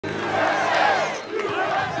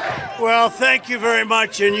Well, thank you very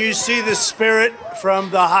much. And you see the spirit from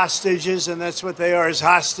the hostages, and that's what they are, as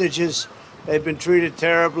hostages. They've been treated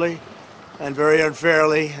terribly and very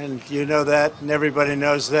unfairly, and you know that, and everybody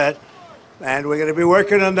knows that. And we're going to be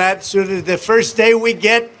working on that soon. The first day we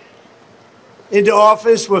get into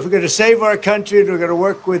office, we're going to save our country, and we're going to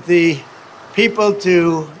work with the people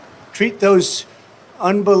to treat those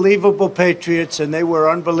unbelievable patriots, and they were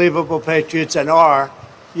unbelievable patriots and are.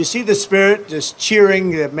 You see the spirit, just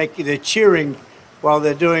cheering, they're cheering while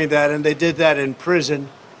they're doing that, and they did that in prison,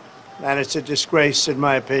 and it's a disgrace in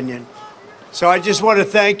my opinion. So I just want to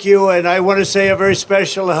thank you, and I want to say a very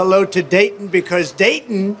special hello to Dayton, because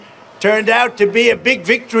Dayton turned out to be a big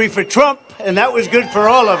victory for Trump, and that was good for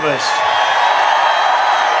all of us.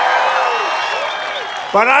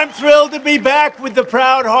 But I'm thrilled to be back with the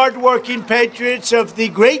proud, hard-working patriots of the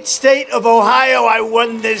great state of Ohio. I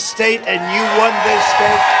won this state, and you won this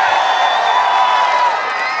state.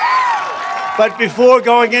 But before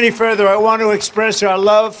going any further, I want to express our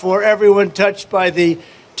love for everyone touched by the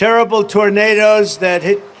terrible tornadoes that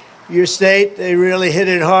hit your state. They really hit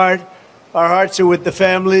it hard. Our hearts are with the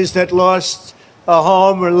families that lost a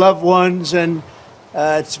home or loved ones, and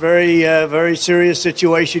it's very serious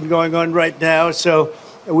situation going on right now. So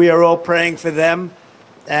we are all praying for them.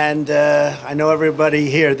 And I know everybody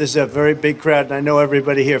here, this is a very big crowd, and I know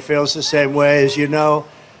everybody here feels the same way. As you know,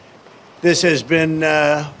 this has been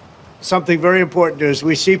something very important to us.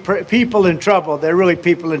 We see people in trouble. They're really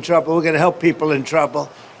people in trouble. We're going to help people in trouble.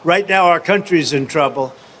 Right now, our country's in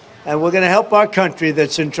trouble. And we're going to help our country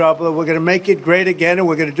that's in trouble. And we're going to make it great again, and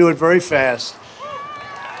we're going to do it very fast.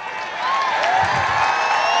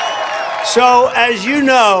 So, as you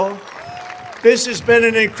know, this has been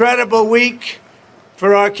an incredible week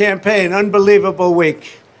for our campaign, unbelievable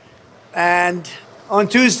week. And on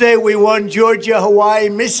Tuesday, we won Georgia, Hawaii,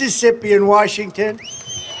 Mississippi, and Washington.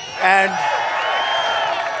 And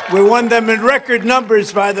we won them in record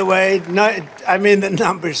numbers, by the way. I mean, the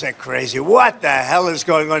numbers are crazy. What the hell is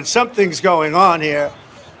going on? Something's going on here,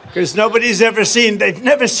 because they've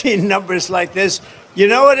never seen numbers like this. You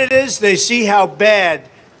know what it is? They see how bad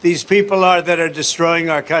these people are that are destroying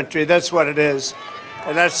our country. That's what it is.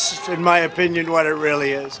 And that's, in my opinion, what it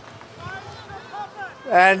really is.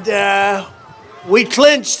 And we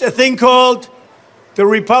clinched a thing called the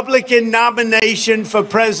Republican nomination for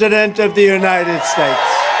President of the United States.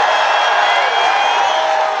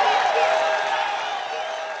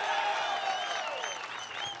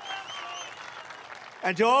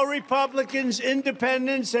 And to all Republicans,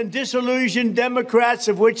 independents, and disillusioned Democrats,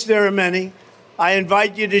 of which there are many, I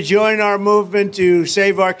invite you to join our movement to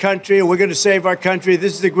save our country, and we're going to save our country.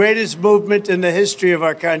 This is the greatest movement in the history of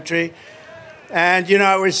our country. And, you know,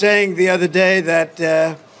 I was saying the other day that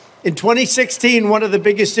in 2016, one of the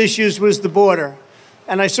biggest issues was the border.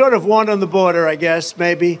 And I sort of won on the border, I guess,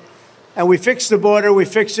 maybe. And we fixed the border. We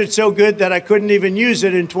fixed it so good that I couldn't even use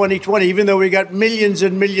it in 2020, even though we got millions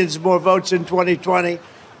and millions more votes in 2020.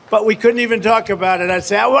 But we couldn't even talk about it. I'd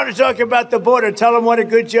say, I want to talk about the border. Tell them what a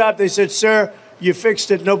good job. They said, sir, you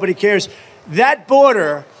fixed it. Nobody cares. That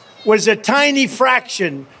border was a tiny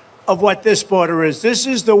fraction of what this border is. This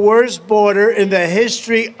is the worst border in the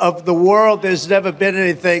history of the world. There's never been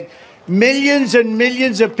anything. Millions and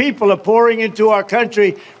millions of people are pouring into our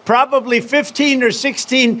country, probably 15 or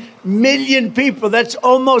 16 million people. That's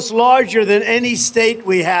almost larger than any state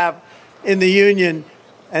we have in the union.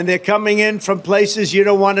 And they're coming in from places you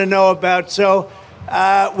don't want to know about. So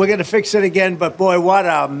we're going to fix it again. But, boy, what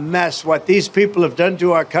a mess. What these people have done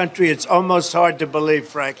to our country, it's almost hard to believe,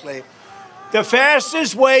 frankly. The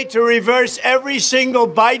fastest way to reverse every single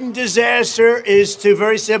Biden disaster is to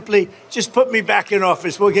very simply just put me back in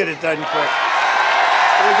office. We'll get it done quick.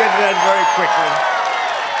 We'll get it done very quickly.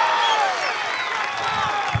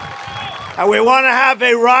 And we want to have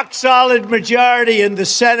a rock-solid majority in the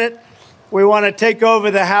Senate. We want to take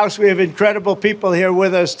over the House. We have incredible people here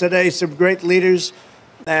with us today, some great leaders,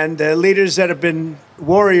 and leaders that have been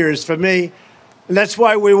warriors for me. And that's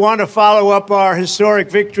why we want to follow up our historic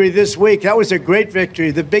victory this week. That was a great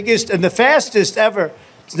victory, the biggest and the fastest ever.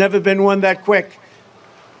 It's never been one that quick.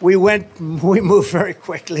 We moved very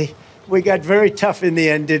quickly. We got very tough in the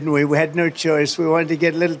end, didn't we? We had no choice. We wanted to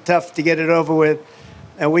get a little tough to get it over with,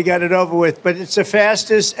 and we got it over with. But it's the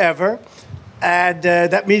fastest ever, and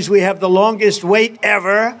that means we have the longest wait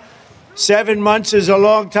ever. 7 months is a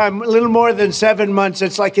long time, a little more than 7 months.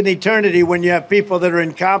 It's like an eternity when you have people that are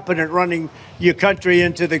incompetent running your country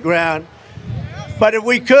into the ground. But if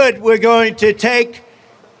we could, we're going to take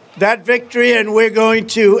that victory and we're going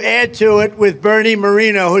to add to it with Bernie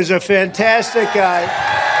Moreno, who's a fantastic guy.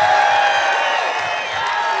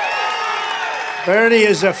 Bernie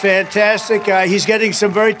is a fantastic guy. He's getting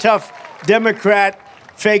some very tough Democrat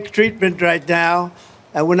fake treatment right now,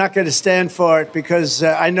 and we're not going to stand for it because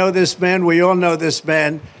I know this man. We all know this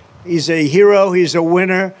man. He's a hero. He's a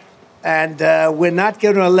winner. And we're not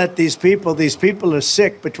going to let these people are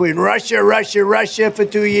sick between Russia for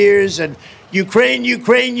 2 years and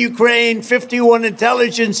Ukraine, 51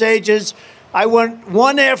 intelligence agents. I want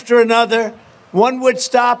one after another. One would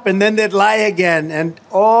stop and then they'd lie again. And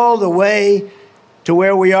all the way to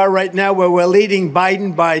where we are right now, where we're leading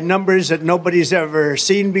Biden by numbers that nobody's ever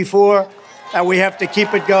seen before. And we have to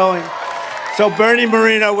keep it going. So Bernie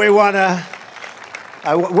Moreno, we want to...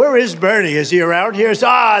 where is Bernie? Is he around here?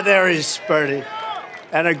 There is Bernie.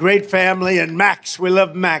 And a great family. And Max, we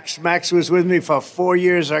love Max. Max was with me for 4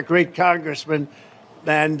 years, our great congressman.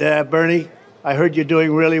 And Bernie, I heard you're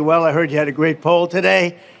doing really well. I heard you had a great poll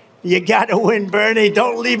today. You got to win, Bernie.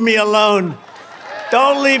 Don't leave me alone.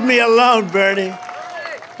 Don't leave me alone, Bernie.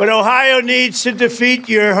 But Ohio needs to defeat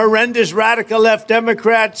your horrendous radical left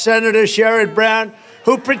Democrat, Senator Sherrod Brown,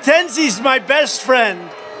 who pretends he's my best friend.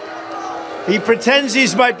 He pretends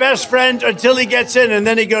he's my best friend until he gets in, and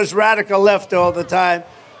then he goes radical left all the time.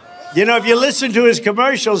 You know, if you listen to his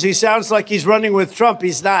commercials, he sounds like he's running with Trump.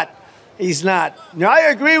 He's not. He's not. Now, I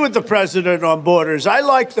agree with the president on borders. I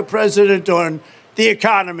like the president on the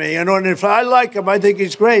economy. And if I like him, I think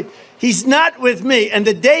he's great. He's not with me. And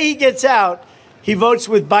the day he gets out, he votes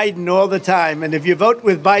with Biden all the time. And if you vote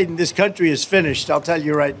with Biden, this country is finished, I'll tell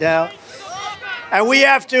you right now. And we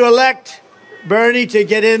have to elect Bernie to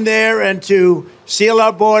get in there and to seal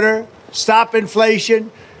our border, stop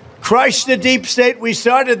inflation, crush the deep state. We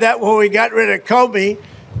started that when we got rid of Comey.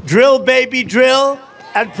 Drill, baby, drill,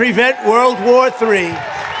 and prevent World War III.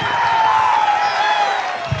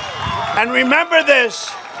 And remember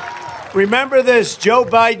this, Joe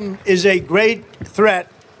Biden is a great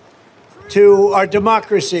threat to our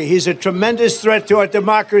democracy. He's a tremendous threat to our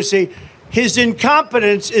democracy. His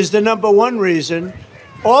incompetence is the #1 reason.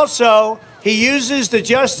 Also, he uses the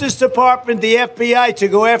Justice Department, the FBI, to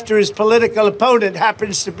go after his political opponent.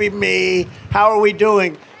 Happens to be me. How are we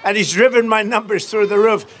doing? And he's driven my numbers through the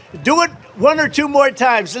roof. Do it 1 or 2 more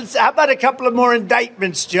times. How about a couple of more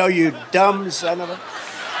indictments, Joe, you dumb son of a...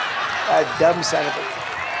 dumb son of a...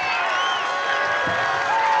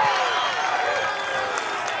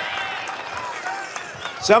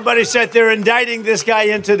 Somebody said they're indicting this guy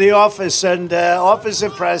into the office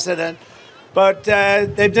of president. But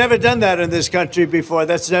they've never done that in this country before.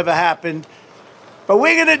 That's never happened. But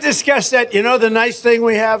we're going to discuss that. You know, the nice thing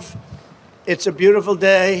we have, it's a beautiful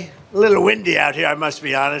day. A little windy out here, I must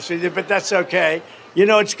be honest with you, but that's okay. You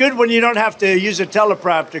know, it's good when you don't have to use a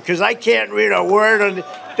teleprompter because I can't read a word.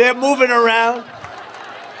 They're moving around.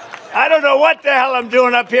 I don't know what the hell I'm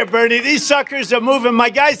doing up here, Bernie. These suckers are moving. My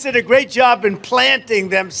guys did a great job in planting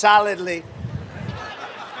them solidly.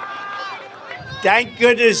 Thank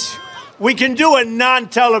goodness. We can do a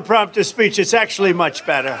non-teleprompter speech. It's actually much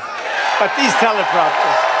better. But these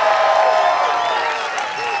teleprompters,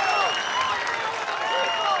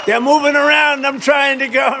 they're moving around. I'm trying to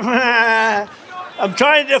go. I'm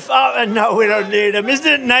trying to follow. No, we don't need them. Isn't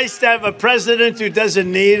it nice to have a president who doesn't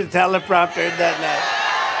need a teleprompter? Isn't that nice?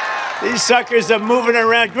 These suckers are moving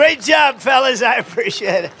around. Great job, fellas. I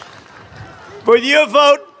appreciate it. With your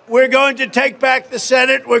vote, we're going to take back the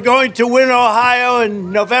Senate. We're going to win Ohio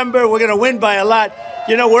in November. We're going to win by a lot.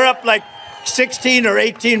 You know, we're up like 16 or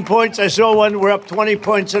 18 points. I saw one. We're up 20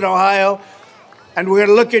 points in Ohio. And we're going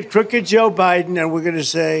to look at crooked Joe Biden, and we're going to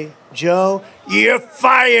say, Joe, you're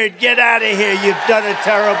fired. Get out of here. You've done a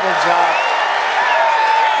terrible job.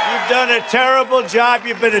 You've done a terrible job.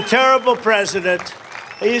 You've been a terrible president.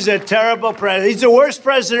 He's a terrible president. He's the worst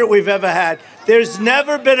president we've ever had. There's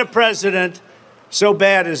never been a president so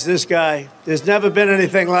bad as this guy. There's never been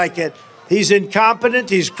anything like it. He's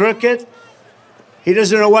incompetent. He's crooked. He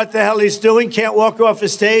doesn't know what the hell he's doing. Can't walk off a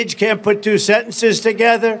stage. Can't put 2 sentences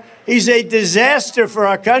together. He's a disaster for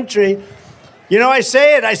our country. You know, I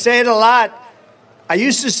say it a lot. I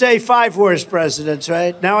used to say 5 worst presidents,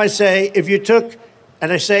 right? Now I say if you took,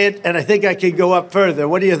 and I say it, and I think I can go up further.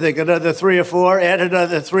 What do you think? Another 3 or 4? Add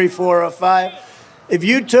another 3, 4, or 5? If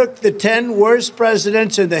you took the 10 worst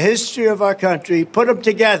presidents in the history of our country, put them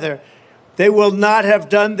together, they will not have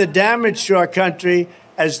done the damage to our country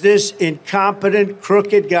as this incompetent,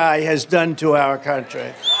 crooked guy has done to our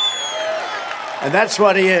country. And that's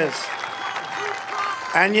what he is.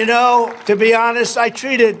 And, you know, to be honest, I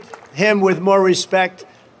treated him with more respect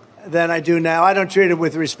than I do now. I don't treat him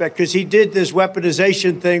with respect because he did this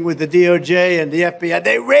weaponization thing with the DOJ and the FBI.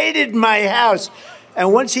 They raided my house.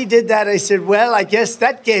 And once he did that, I said, well, I guess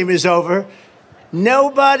that game is over.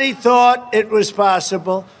 Nobody thought it was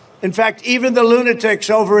possible. In fact, even the lunatics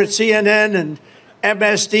over at CNN and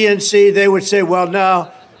MSDNC, they would say, well,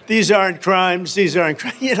 no, these aren't crimes. These aren't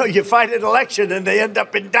crimes. You know, you fight an election and they end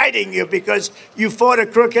up indicting you because you fought a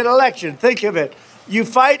crooked election. Think of it. You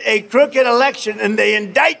fight a crooked election and they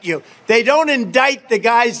indict you. They don't indict the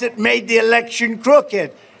guys that made the election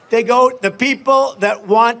crooked. They go, the people that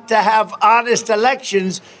want to have honest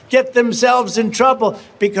elections get themselves in trouble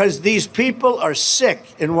because these people are sick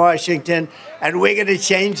in Washington, and we're going to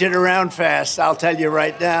change it around fast, I'll tell you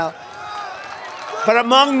right now. But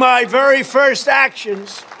among my very first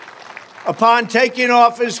actions upon taking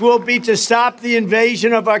office will be to stop the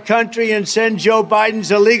invasion of our country and send Joe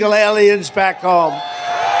Biden's illegal aliens back home.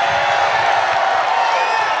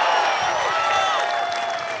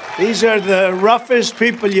 These are the roughest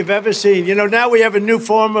people you've ever seen. You know, now we have a new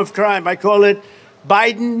form of crime. I call it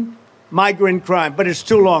Biden migrant crime, but it's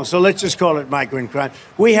too long, so let's just call it migrant crime.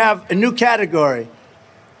 We have a new category.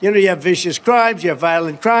 You know, you have vicious crimes, you have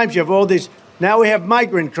violent crimes, you have all these. Now we have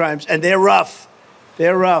migrant crimes, and they're rough.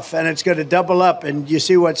 They're rough, and it's going to double up, and you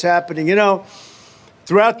see what's happening. You know,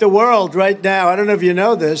 throughout the world right now, I don't know if you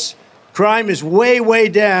know this, crime is way, way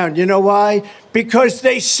down. You know why? Because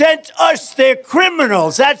they sent us their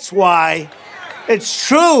criminals. That's why. It's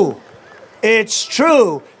true. It's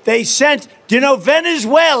true. They sent, do you know,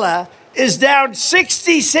 Venezuela is down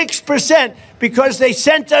 66% because they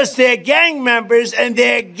sent us their gang members and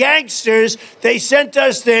their gangsters. They sent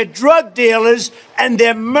us their drug dealers and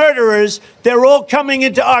their murderers. They're all coming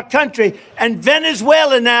into our country. And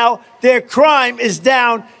Venezuela now, their crime is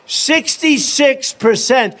down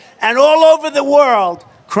 66%. And all over the world,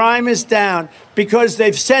 crime is down because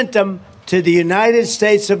they've sent them to the United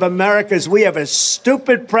States of America. We have a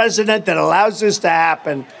stupid president that allows this to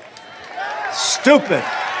happen. Stupid.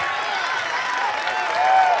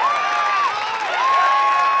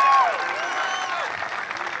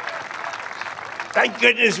 Thank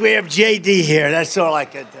goodness we have JD here. That's all I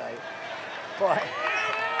can tell you. Boy.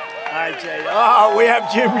 All right, JD. Oh, we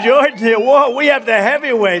have Jim Jordan here. Whoa, we have the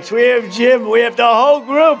heavyweights. We have Jim. We have the whole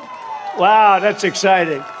group. Wow, that's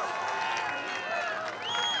exciting.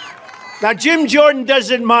 Now, Jim Jordan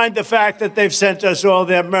doesn't mind the fact that they've sent us all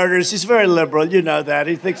their murders. He's very liberal. You know that.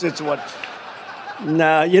 He thinks it's what...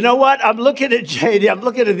 No, you know what? I'm looking at JD. I'm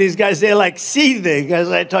looking at these guys. They're like seething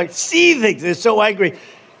as I talk. Seething. They're so angry.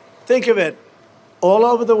 Think of it. All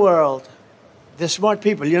over the world, they're smart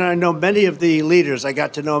people. You know, I know many of the leaders. I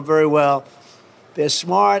got to know them very well. They're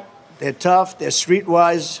smart. They're tough. They're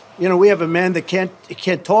streetwise. You know, we have a man that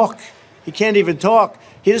can't talk. He can't even talk.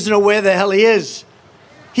 He doesn't know where the hell he is.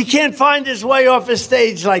 He can't find his way off a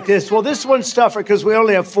stage like this. Well, this one's tougher because we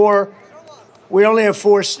only have four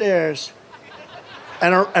stairs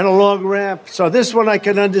and a long ramp. So this one I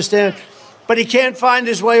can understand. But he can't find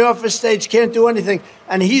his way off a stage, can't do anything.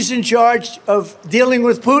 And he's in charge of dealing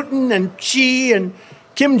with Putin and Xi and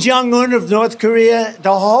Kim Jong-un of North Korea.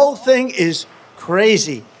 The whole thing is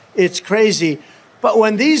crazy. It's crazy. But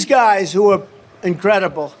when these guys who are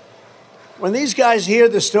incredible, when these guys hear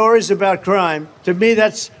the stories about crime, to me,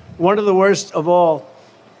 that's one of the worst of all.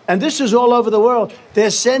 And this is all over the world.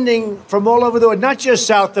 They're sending from all over the world, not just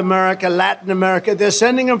South America, Latin America. They're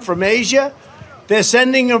sending them from Asia. They're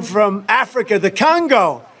sending them from Africa, the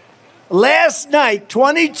Congo. Last night,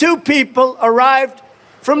 22 people arrived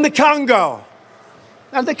from the Congo.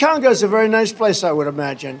 Now, the Congo is a very nice place, I would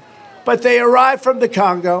imagine. But they arrived from the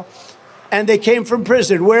Congo, and they came from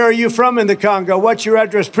prison. Where are you from in the Congo? What's your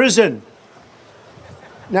address? Prison.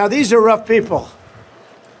 Now, these are rough people.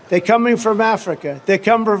 They're coming from Africa. They're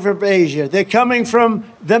coming from Asia. They're coming from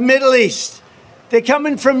the Middle East. They're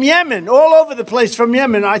coming from Yemen, all over the place from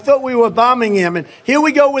Yemen. I thought we were bombing Yemen. Here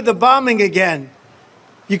we go with the bombing again.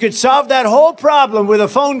 You could solve that whole problem with a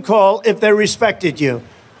phone call if they respected you.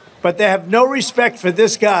 But they have no respect for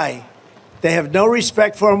this guy. They have no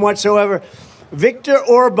respect for him whatsoever. Viktor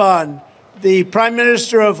Orban, the Prime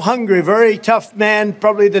Minister of Hungary, very tough man,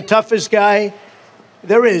 probably the toughest guy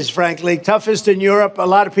there is, frankly, toughest in Europe. A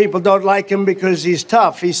lot of people don't like him because he's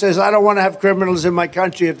tough. He says, I don't want to have criminals in my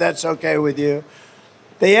country if that's okay with you.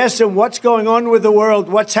 They asked him, what's going on with the world?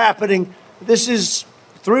 What's happening? This is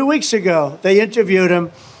 3 weeks ago. They interviewed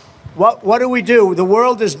him. What do we do? The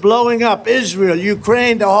world is blowing up. Israel,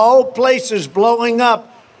 Ukraine, the whole place is blowing up.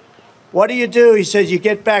 What do? He says, you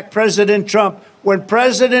get back President Trump. When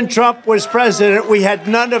President Trump was president, we had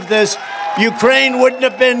none of this. Ukraine wouldn't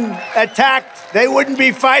have been attacked. They wouldn't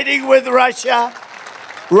be fighting with Russia.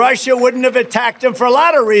 Russia wouldn't have attacked them for a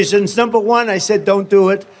lot of reasons. Number one, I said, don't do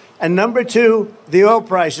it. And number two, the oil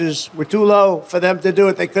prices were too low for them to do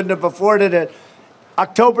it. They couldn't have afforded it.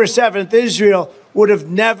 October 7th, Israel would have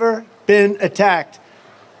never been attacked.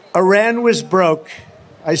 Iran was broke.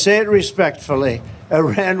 I say it respectfully.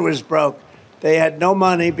 Iran was broke. They had no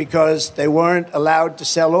money because they weren't allowed to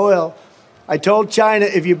sell oil. I told China,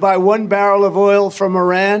 if you buy 1 barrel of oil from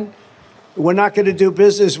Iran, we're not going to do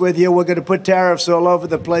business with you. We're going to put tariffs all over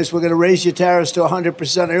the place. We're going to raise your tariffs to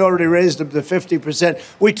 100%. I already raised them to 50%.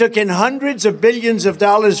 We took in hundreds of billions of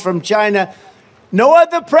dollars from China. No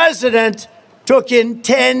other president took in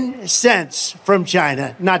 10 cents from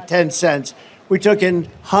China, not 10 cents. We took in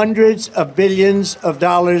hundreds of billions of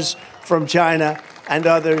dollars from China and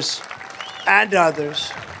others, and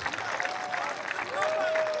others.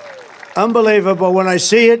 Unbelievable when I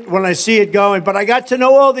see it going. But I got to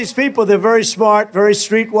know all these people. They're very smart, very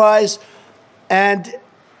streetwise. And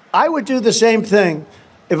I would do the same thing.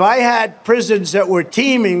 If I had prisons that were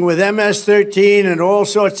teeming with MS-13 and all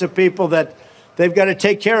sorts of people that they've got to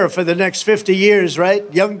take care of for the next 50 years, right?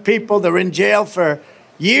 Young people, they're in jail for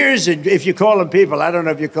years, and if you call them people, I don't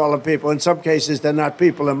know if you call them people. In some cases, they're not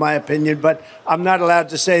people, in my opinion, but I'm not allowed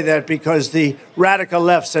to say that because the radical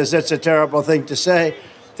left says that's a terrible thing to say.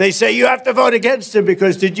 They say you have to vote against him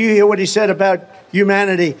because did you hear what he said about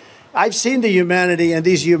humanity? I've seen the humanity, and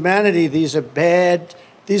these are bad,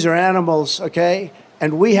 these are animals, okay?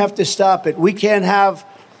 And we have to stop it. We can't have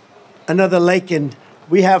another Laken.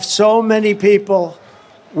 We have so many people.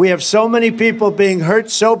 We have so many people being hurt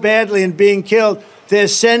so badly and being killed. They're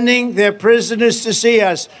sending their prisoners to see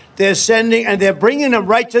us. And they're bringing them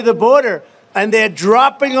right to the border. And they're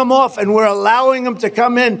dropping them off, and we're allowing them to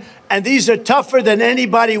come in. And these are tougher than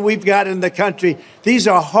anybody we've got in the country. These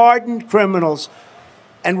are hardened criminals.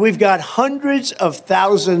 And we've got hundreds of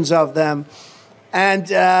thousands of them. And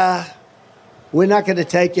we're not going to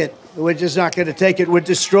take it. We're just not going to take it.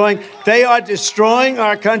 They are destroying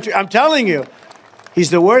our country. I'm telling you, he's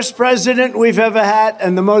the worst president we've ever had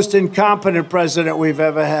and the most incompetent president we've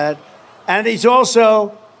ever had. And he's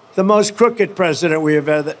also the most crooked president we have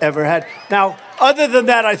ever had. Now, other than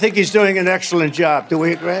that, I think he's doing an excellent job. Do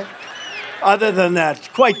we agree? Other than that,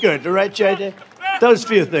 quite good, right, JD? Those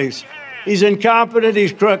few things. He's incompetent,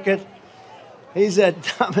 he's crooked. He's the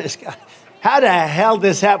dumbest guy. How the hell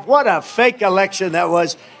this happened? What a fake election that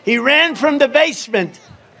was. He ran from the basement.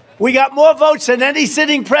 We got more votes than any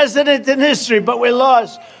sitting president in history, but we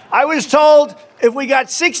lost. I was told if we got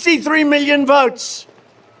 63 million votes,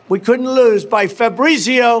 we couldn't lose by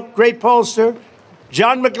Fabrizio, great pollster,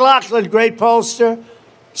 John McLaughlin, great pollster.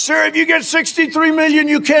 Sir, if you get 63 million,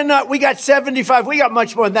 you cannot. We got 75. We got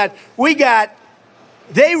much more than that.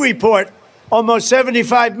 They report almost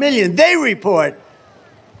 75 million. They report.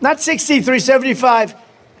 Not 63, 75.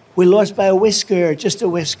 We lost by a whisker, just a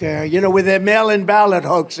whisker, with their mail-in ballot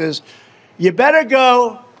hoaxes. You better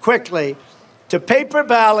go quickly to paper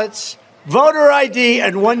ballots, voter ID,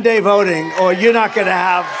 and one-day voting, or you're not going to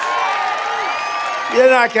have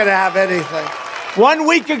anything. 1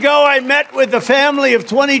 week ago, I met with the family of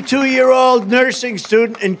 22-year-old nursing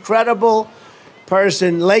student, incredible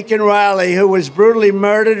person, Laken Riley, who was brutally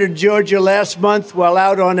murdered in Georgia last month while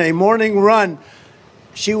out on a morning run.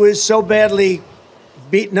 She was so badly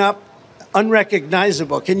beaten up,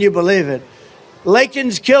 unrecognizable. Can you believe it?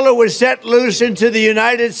 Laken's killer was set loose into the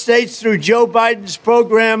United States through Joe Biden's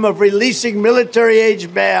program of releasing military-age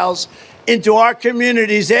males into our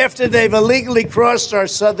communities after they've illegally crossed our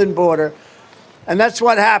southern border. And that's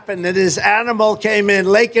what happened. And his animal came in.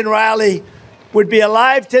 Laken Riley would be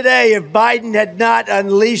alive today if Biden had not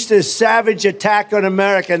unleashed a savage attack on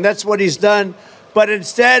America. And that's what he's done. But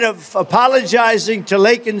instead of apologizing to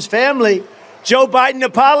Laken's family, Joe Biden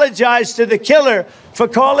apologized to the killer for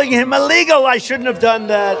calling him illegal. I shouldn't have done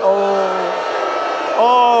that.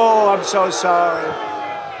 Oh, I'm so sorry.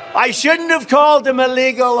 I shouldn't have called him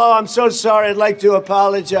illegal. Oh, I'm so sorry. I'd like to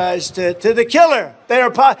apologize to the killer.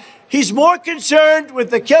 He's more concerned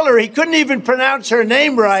with the killer. He couldn't even pronounce her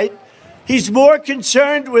name right. He's more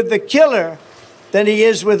concerned with the killer than he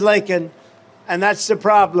is with Laken. And that's the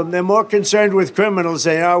problem. They're more concerned with criminals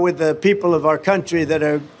than they are with the people of our country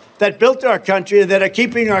that built our country, that are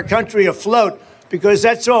keeping our country afloat. Because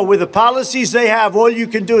that's all. With the policies they have, all you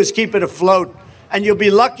can do is keep it afloat. And you'll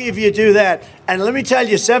be lucky if you do that. And let me tell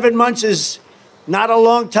you, 7 months is not a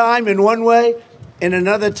long time in one way. In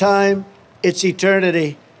another time, it's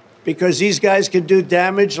eternity. Because these guys can do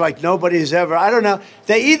damage like nobody's ever. I don't know.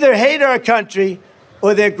 They either hate our country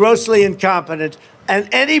or they're grossly incompetent. And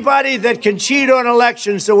anybody that can cheat on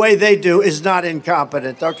elections the way they do is not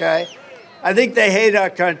incompetent, okay? I think they hate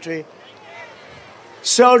our country.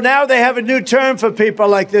 So now they have a new term for people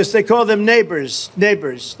like this. They call them neighbors.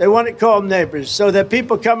 Neighbors. They want to call them neighbors. So that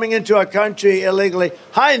people coming into our country illegally.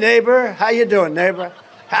 Hi, neighbor. How you doing, neighbor?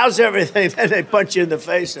 How's everything? Then they punch you in the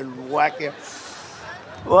face and whack you.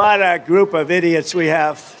 What a group of idiots we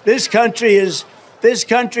have. This country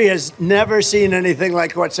has never seen anything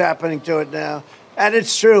like what's happening to it now. And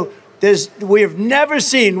it's true. We have never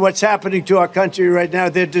seen what's happening to our country right now.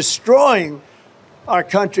 They're destroying our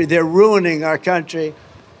country. They're ruining our country.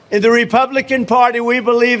 In the Republican Party, we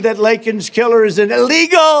believe that Laken's killer is an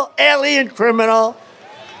illegal alien criminal.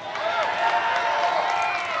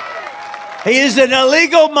 He is an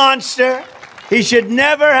illegal monster. He should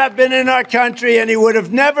never have been in our country, and he would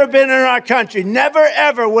have never been in our country. Never,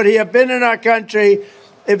 ever would he have been in our country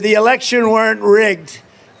if the election weren't rigged,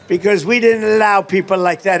 because we didn't allow people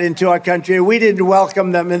like that into our country. We didn't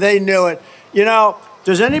welcome them, and they knew it. You know,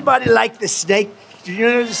 does anybody like the snake? Do you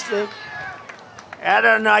know the snake? I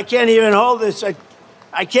don't know. I can't even hold this.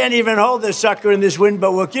 I can't even hold this sucker in this wind,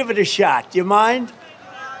 but we'll give it a shot. Do you mind?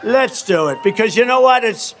 Let's do it, because you know what?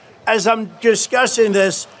 It's as I'm discussing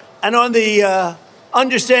this, and on the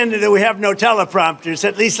understanding that we have no teleprompters,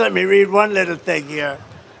 at least let me read one little thing here.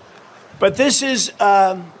 But this is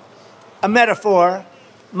a metaphor.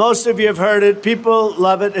 Most of you have heard it. People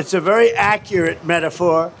love it. It's a very accurate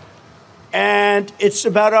metaphor. And it's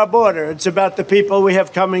about our border. It's about the people we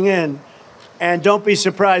have coming in. And don't be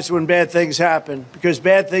surprised when bad things happen, because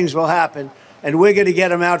bad things will happen. And we're going to get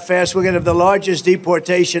them out fast. We're going to have the largest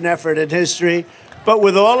deportation effort in history. But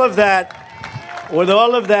with all of that,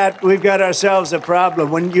 we've got ourselves a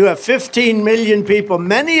problem. When you have 15 million people,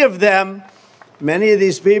 many of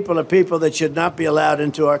these people are people that should not be allowed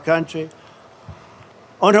into our country.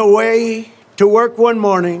 On her way to work one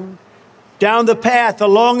morning, down the path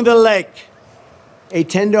along the lake, a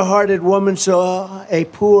tender-hearted woman saw a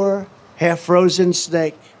poor, half-frozen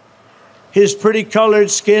snake. His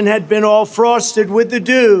pretty-colored skin had been all frosted with the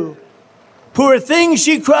dew. "Poor thing,"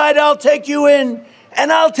 she cried, "I'll take you in,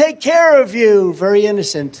 and I'll take care of you." Very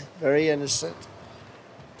innocent, very innocent.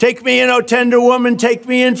 "Take me in, oh tender woman, take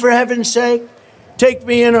me in for heaven's sake. Take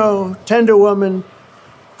me in, oh tender woman,"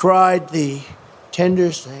 cried the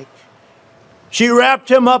tender snake. She wrapped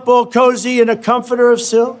him up all cozy in a comforter of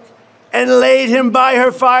silk and laid him by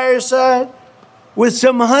her fireside with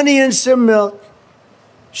some honey and some milk.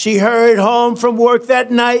 She hurried home from work that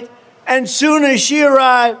night, and soon as she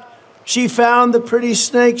arrived, she found the pretty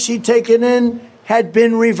snake she'd taken in had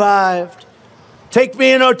been revived. "Take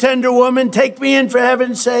me in, oh tender woman, take me in for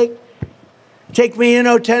heaven's sake. Take me in,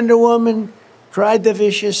 oh tender woman," cried the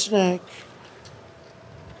vicious snake.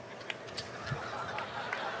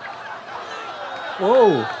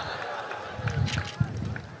 Whoa.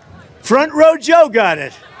 Front row Joe got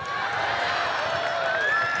it.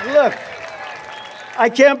 Look, I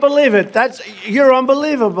can't believe it. You're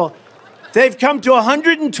unbelievable. They've come to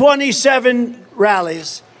 127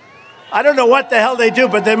 rallies. I don't know what the hell they do,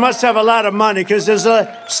 but they must have a lot of money, because there's a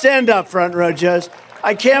stand-up front row, Joe.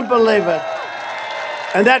 I can't believe it.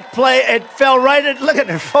 And that play, it fell right at, look at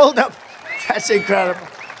it, fold up. That's incredible.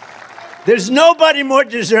 There's nobody more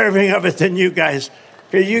deserving of it than you guys,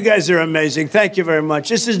 because you guys are amazing. Thank you very much.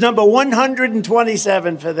 This is number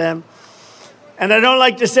 127 for them. And I don't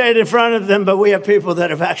like to say it in front of them, but we have people that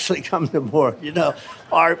have actually come to more. You know,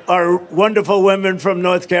 our wonderful women from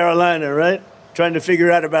North Carolina, right? Trying to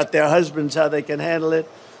figure out about their husbands, how they can handle it.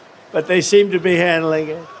 But they seem to be handling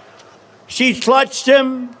it. She clutched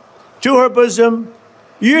him to her bosom.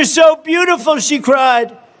 "You're so beautiful," she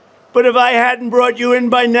cried. "But if I hadn't brought you in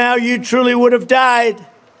by now, you truly would have died."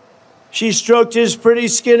 She stroked his pretty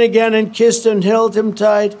skin again and kissed and held him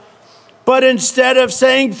tight. But instead of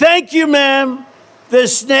saying, "Thank you, ma'am," the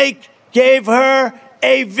snake gave her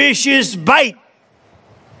a vicious bite.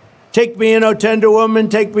 "Take me in, oh tender woman,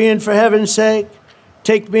 take me in for heaven's sake.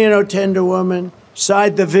 Take me in, oh tender woman,"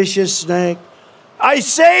 sighed the vicious snake. "I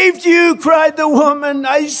saved you," cried the woman.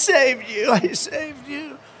 "I saved you, I saved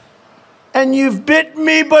you. And you've bit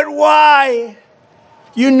me, but why?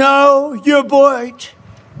 You know your bite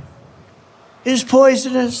is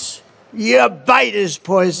poisonous. Your bite is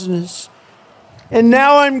poisonous. And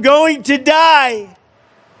now I'm going to die."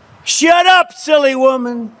 "Shut up, silly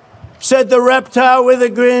woman," said the reptile with a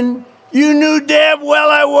grin. "You knew damn well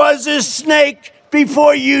I was a snake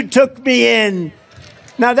before you took me in."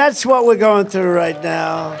 Now that's what we're going through right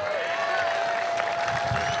now.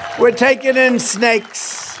 We're taking in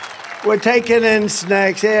snakes. We're taking in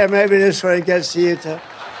snakes. Yeah, maybe this one gets to you too.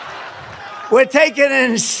 We're taking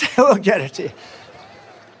in, we'll get it to you.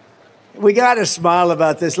 We got to smile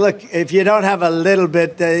about this. Look, if you don't have a little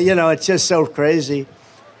bit, you know, it's just so crazy.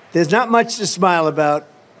 There's not much to smile about,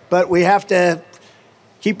 but we have to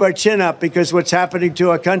keep our chin up, because what's happening to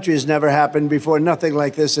our country has never happened before. Nothing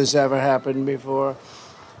like this has ever happened before.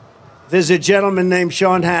 there's a gentleman named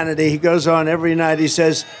Sean Hannity. He goes on every night. He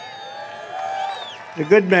says, the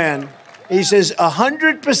good man, he says,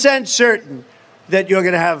 100% certain that you're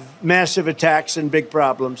going to have massive attacks and big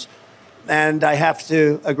problems. And I have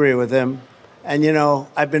to agree with him. And, you know,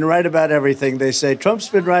 I've been right about everything. They say Trump's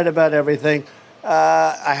been right about everything.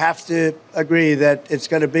 I have to agree that it's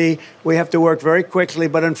going to be, we have to work very quickly.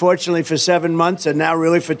 But unfortunately, for 7 months and now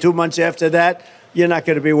really for 2 months after that, you're not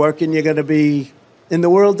going to be working. You're going to be in the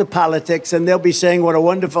world of politics, and they'll be saying what a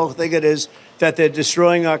wonderful thing it is that they're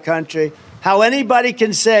destroying our country. How anybody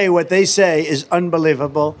can say what they say is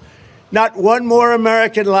unbelievable. Not one more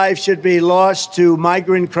American life should be lost to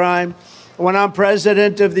migrant crime. When I'm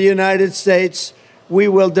president of the United States, we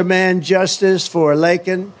will demand justice for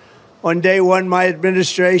Laken. On day one, my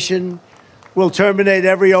administration will terminate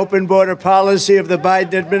every open border policy of the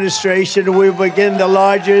Biden administration. We will begin the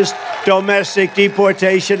largest domestic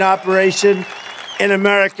deportation operation in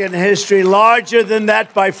American history, larger than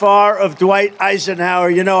that by far of Dwight Eisenhower.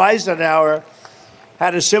 You know, Eisenhower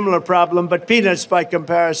had a similar problem, but peanuts by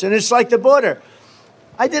comparison. It's like the border.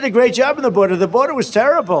 I did a great job on the border. The border was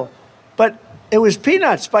terrible, but it was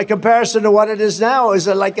peanuts by comparison to what it is now. It was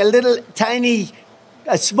like a little tiny,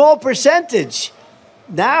 a small percentage.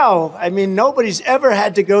 Now, I mean, nobody's ever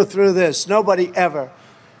had to go through this. Nobody ever.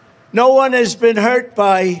 No one has been hurt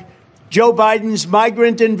by Joe Biden's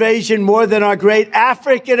migrant invasion more than our great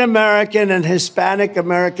African-American and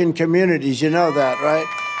Hispanic-American communities. You know that, right?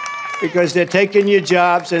 Because they're taking your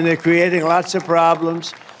jobs and they're creating lots of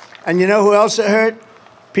problems. And you know who else are hurt?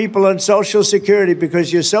 People on Social Security,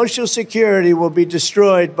 because your Social Security will be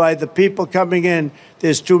destroyed by the people coming in.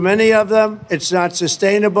 There's too many of them. It's not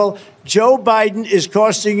sustainable. Joe Biden is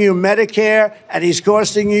costing you Medicare, and he's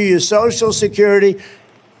costing you your Social Security.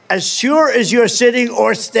 As sure as you're sitting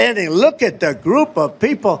or standing, look at the group of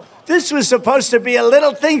people. This was supposed to be a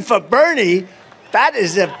little thing for Bernie. That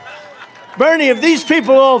is a Bernie, if these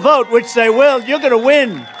people all vote, which they will, you're going to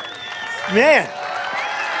win. Man.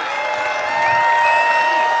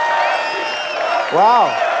 Wow.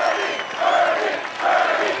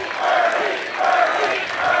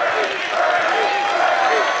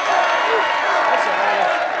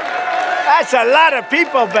 That's a lot of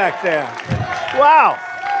people back there. Wow.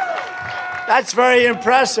 That's very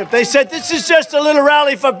impressive. They said this is just a little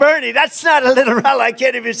rally for Bernie. That's not a little rally. I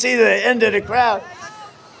can't even see the end of the crowd.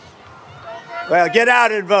 Well, get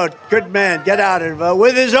out and vote. Good man, get out and vote.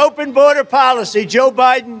 With his open border policy, Joe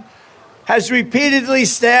Biden has repeatedly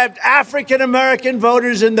stabbed African-American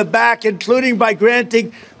voters in the back, including by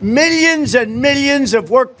granting millions and millions of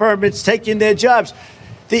work permits, taking their jobs.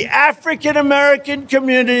 The African-American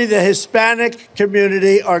community, the Hispanic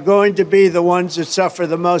community are going to be the ones that suffer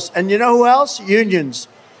the most. And you know who else? Unions.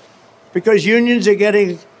 Because unions are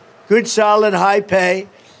getting good, solid, high pay.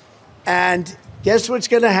 And guess what's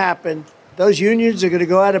going to happen? Those unions are going to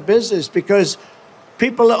go out of business because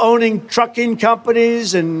people are owning trucking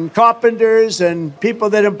companies and carpenters and people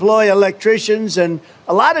that employ electricians and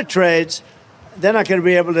a lot of trades. They're not going to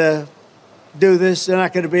be able to do this. They're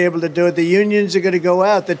not going to be able to do it. The unions are going to go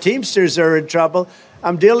out. The Teamsters are in trouble.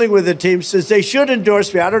 I'm dealing with the Teamsters. They should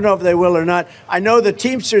endorse me. I don't know if they will or not. I know the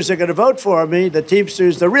Teamsters are going to vote for me. The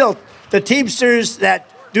Teamsters, the Teamsters that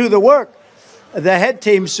do the work. The head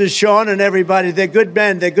Teamsters, Sean and everybody, they're good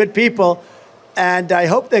men. They're good people. And I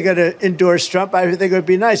hope they're going to endorse Trump. I think it would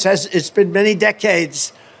be nice. It's been many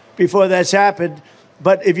decades before that's happened.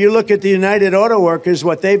 But if you look at the United Auto Workers,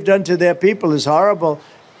 what they've done to their people is horrible.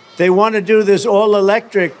 They want to do this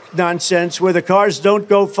all-electric nonsense where the cars don't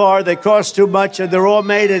go far, they cost too much, and they're all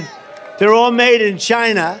made in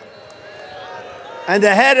China. And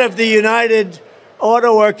the head of the United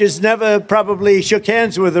Auto Workers never probably shook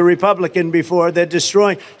hands with a Republican before. They're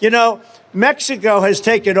destroying. You know, Mexico has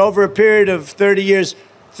taken over a period of 30 years,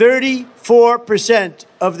 34%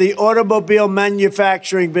 of the automobile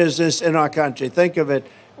manufacturing business in our country. Think of it.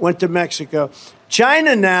 Went to Mexico.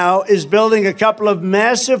 China now is building a couple of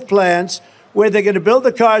massive plants where they're going to build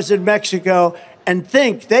the cars in Mexico and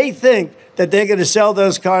they think that they're going to sell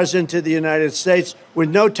those cars into the United States with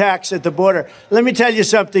no tax at the border. Let me tell you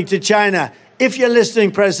something to China. If you're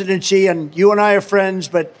listening, President Xi, and you and I are friends,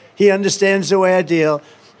 but he understands the way I deal,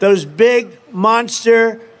 those big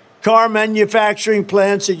monster car manufacturing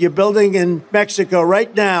plants that you're building in Mexico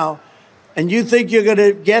right now, and you think you're going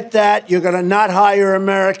to get that, you're going to not hire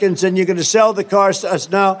Americans, and you're going to sell the cars to us.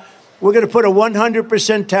 No, we're going to put a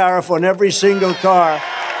 100% tariff on every single car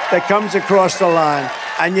that comes across the line,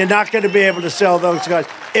 and you're not going to be able to sell those cars.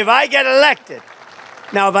 If I get elected,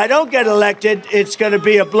 now, if I don't get elected, it's going to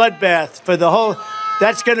be a bloodbath for the whole,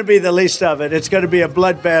 that's going to be the least of it. It's going to be a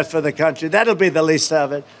bloodbath for the country. That'll be the least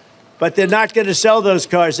of it. but they're not going to sell those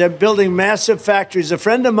cars. They're building massive factories. A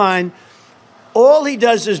friend of mine, all he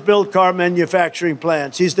does is build car manufacturing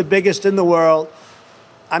plants. He's the biggest in the world.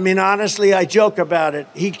 I mean, honestly, I joke about it.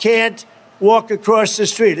 He can't walk across the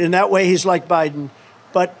street. In that way, he's like Biden.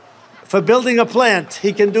 But for building a plant,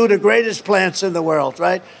 he can do the greatest plants in the world,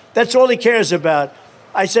 right? That's all he cares about.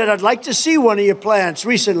 I said, I'd like to see one of your plants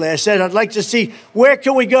recently. I said, I'd like to see, where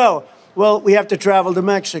can we go? Well, we have to travel to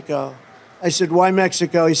Mexico. I said, why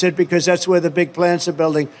Mexico? He said, because that's where the big plants are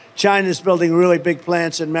building. China's building really big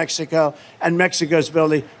plants in Mexico, and Mexico's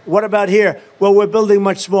building. What about here? Well, we're building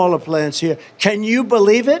much smaller plants here. Can you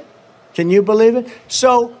believe it? Can you believe it?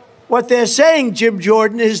 So what they're saying, Jim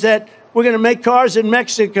Jordan, is that we're going to make cars in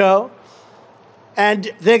Mexico,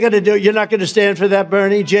 and they're going to do, you're not going to stand for that,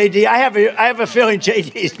 Bernie? JD, I have a feeling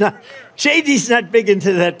JD's not big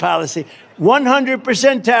into that policy.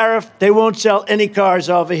 100% tariff, they won't sell any cars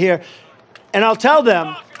over here. And I'll tell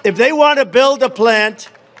them, if they want to build a plant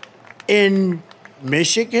in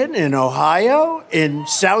Michigan, in Ohio, in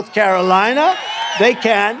South Carolina, they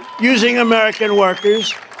can, using American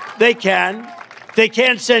workers. They can. They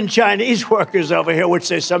can't send Chinese workers over here, which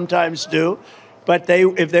they sometimes do. But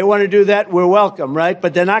if they want to do that, we're welcome, right?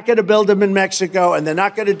 But they're not going to build them in Mexico, and they're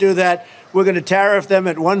not going to do that. We're going to tariff them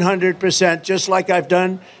at 100%, just like I've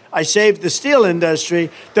done. I saved the steel industry.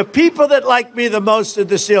 The people that like me the most are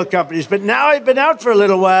the steel companies. But now I've been out for a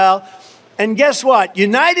little while, and guess what?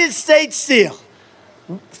 United States Steel,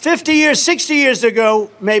 50 years, 60 years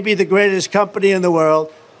ago, maybe the greatest company in the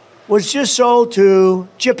world, was just sold to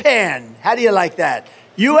Japan. How do you like that?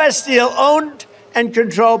 U.S. Steel, owned and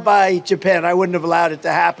controlled by Japan. I wouldn't have allowed it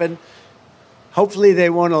to happen. Hopefully they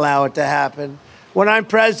won't allow it to happen. When I'm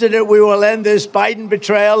president, we will end this Biden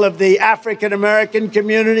betrayal of the African-American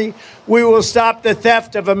community. We will stop the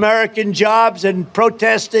theft of American jobs and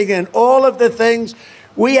protesting and all of the things.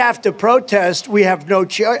 We have to protest. We have no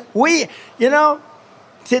choice.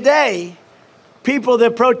 Today, people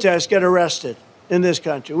that protest get arrested in this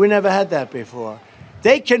country. We never had that before.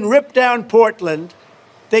 They can rip down Portland.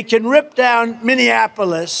 They can rip down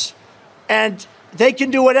Minneapolis. And they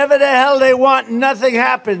can do whatever the hell they want and nothing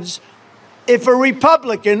happens. If a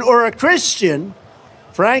Republican or a Christian,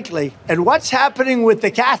 frankly, and what's happening with the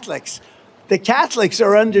Catholics? The Catholics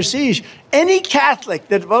are under siege. Any Catholic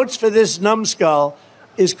that votes for this numbskull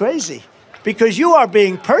is crazy because you are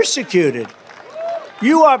being persecuted.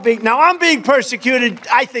 Now I'm being persecuted,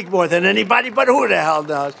 I think, more than anybody, but who the hell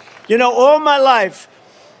knows? You know, all my life,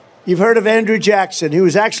 you've heard of Andrew Jackson. He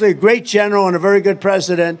was actually a great general and a very good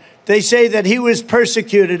president. They say that he was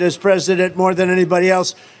persecuted as president more than anybody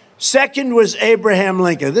else. Second was Abraham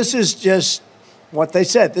Lincoln. This is just what they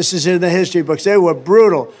said. This is in the history books. They were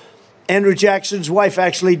brutal. Andrew Jackson's wife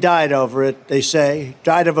actually died over it, they say.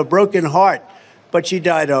 Died of a broken heart, but she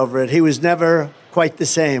died over it. He was never quite the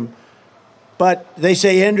same. But they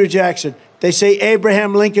say Andrew Jackson. They say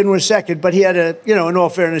Abraham Lincoln was second, but he had in all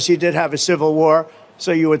fairness, he did have a civil war.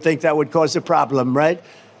 So you would think that would cause a problem, right?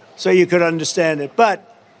 So you could understand it. But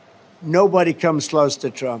nobody comes close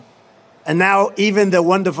to Trump. And now even the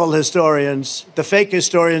wonderful historians, the fake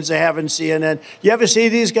historians they have in CNN, you ever see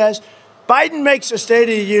these guys? Biden makes a State of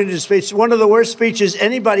the Union speech, one of the worst speeches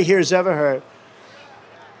anybody here has ever heard.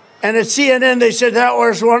 And at CNN, they said, that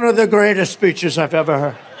was one of the greatest speeches I've ever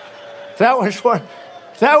heard. That was one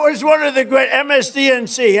of the great,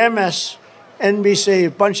 MSNBC,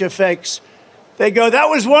 a bunch of fakes. They go, that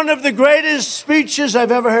was one of the greatest speeches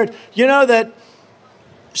I've ever heard. You know that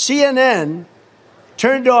CNN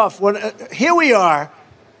turned off here we are.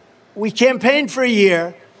 We campaigned for a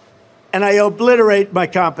year, and I obliterate my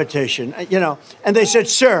competition. And they said,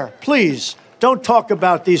 "Sir, please don't talk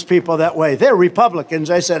about these people that way. They're Republicans."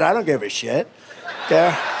 I said, "I don't give a shit.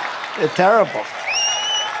 They're terrible."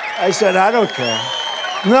 I said, "I don't care."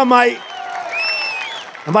 No, my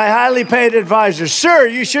highly paid advisor, "Sir,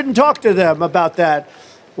 you shouldn't talk to them about that."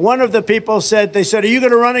 One of the people said, "Are you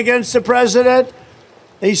going to run against the president?"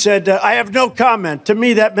 He said, "I have no comment." To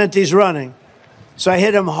me, that meant he's running. So I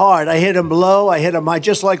hit him hard. I hit him low. I hit him high,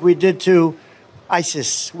 just like we did to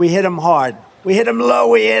ISIS. We hit him hard. We hit him low.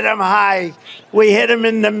 We hit him high. We hit him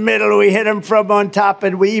in the middle. We hit him from on top,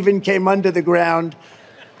 and we even came under the ground.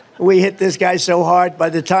 We hit this guy so hard, by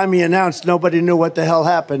the time he announced, nobody knew what the hell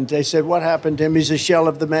happened. They said, "What happened to him? He's a shell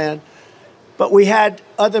of the man." But we had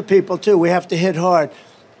other people, too. We have to hit hard.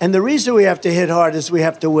 And the reason we have to hit hard is we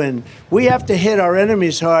have to win. We have to hit our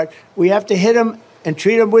enemies hard. We have to hit them and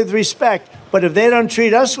treat them with respect. But if they don't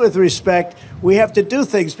treat us with respect, we have to do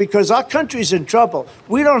things because our country's in trouble.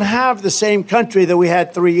 We don't have the same country that we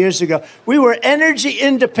had 3 years ago. We were energy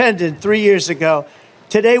independent 3 years ago.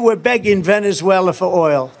 Today, we're begging Venezuela for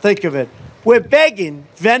oil. Think of it. We're begging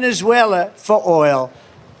Venezuela for oil.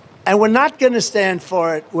 And we're not going to stand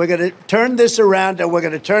for it. We're going to turn this around, and we're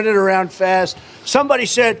going to turn it around fast. Somebody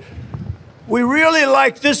said, we really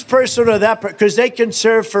like this person or that person because they can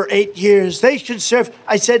serve for 8 years. They should serve.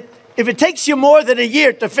 I said, if it takes you more than a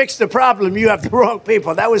year to fix the problem, you have the wrong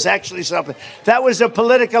people. That was actually something. That was a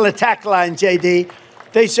political attack line, JD.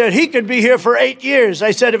 They said, he could be here for 8 years.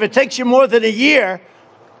 I said, if it takes you more than a year,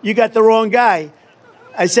 you got the wrong guy.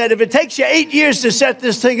 I said, if it takes you 8 years to set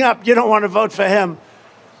this thing up, you don't want to vote for him.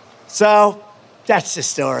 So that's the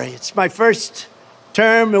story. It's my first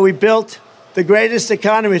term, and we built the greatest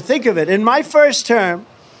economy. Think of it. In my first term,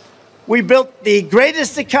 we built the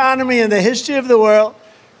greatest economy in the history of the world.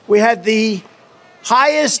 We had the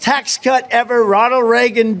highest tax cut ever. Ronald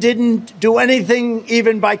Reagan didn't do anything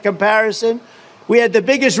even by comparison. We had the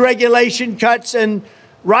biggest regulation cuts and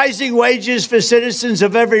rising wages for citizens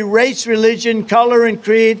of every race, religion, color, and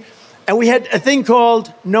creed. And we had a thing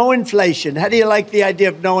called no inflation. How do you like the idea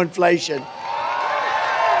of no inflation?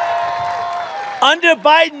 Under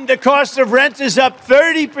Biden, the cost of rent is up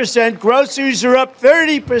 30%. Groceries are up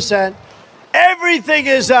 30%. Everything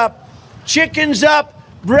is up. Chicken's up.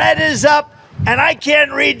 Bread is up. And I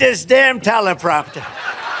can't read this damn teleprompter.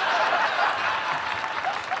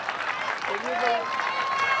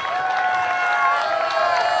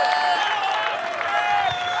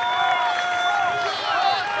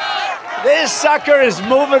 This sucker is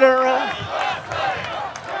moving around.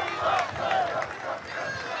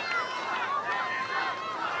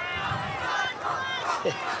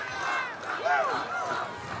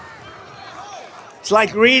 It's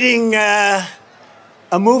like reading a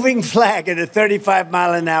moving flag at a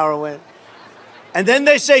 35-mile-an-hour wind. And then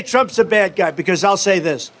they say Trump's a bad guy, because I'll say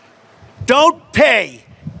this. Don't pay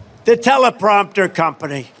the teleprompter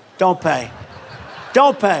company. Don't pay.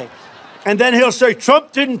 Don't pay. And then he'll say,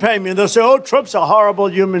 Trump didn't pay me. And they'll say, oh, Trump's a horrible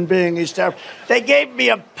human being. He's terrible. They gave me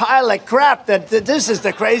a pile of crap that this is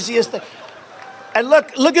the craziest thing. And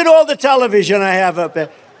look at all the television I have up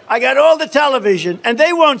there. I got all the television, and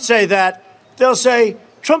they won't say that. They'll say,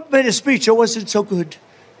 Trump made a speech. It wasn't so good.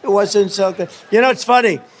 It wasn't so good. You know, it's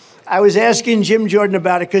funny. I was asking Jim Jordan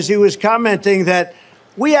about it because he was commenting that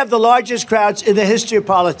we have the largest crowds in the history of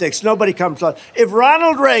politics. Nobody comes close. If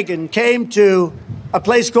Ronald Reagan came to a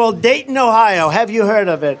place called Dayton, Ohio, have you heard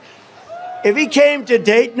of it? If he came to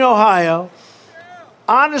Dayton, Ohio,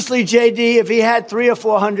 honestly, JD, if he had 300 or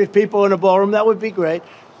 400 people in a ballroom, that would be great.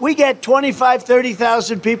 We get 25,000,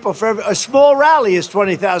 30,000 people for a small rally is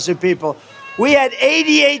 20,000 people. We had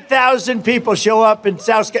 88,000 people show up in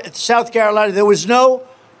South Carolina. There was no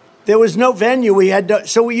venue.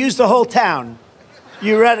 So we used the whole town.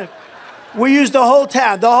 You read it? We used the whole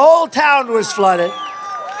town. The whole town was flooded,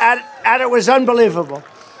 and it was unbelievable.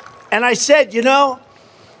 And I said, you know,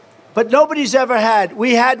 but nobody's ever had.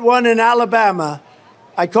 We had one in Alabama.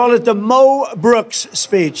 I call it the Mo Brooks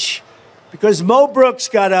speech, because Mo Brooks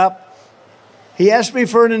got up. He asked me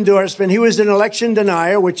for an endorsement. He was an election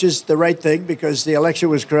denier, which is the right thing because the election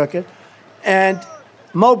was crooked. And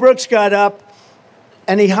Mo Brooks got up,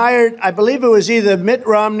 and he hired, I believe it was either Mitt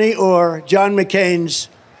Romney or John McCain's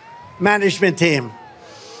management team.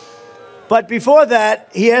 But before that,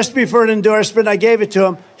 he asked me for an endorsement. I gave it to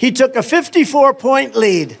him. He took a 54-point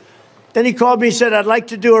lead. Then he called me and said, I'd like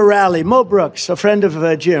to do a rally. Mo Brooks, a friend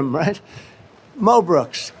of Jim, right? Mo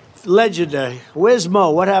Brooks, legendary. Where's Mo?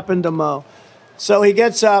 What happened to Mo? So he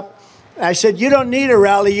gets up. I said, you don't need a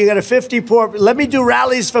rally. You got a 54. Let me do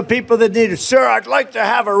rallies for people that need it. Sir, I'd like to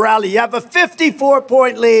have a rally. You have a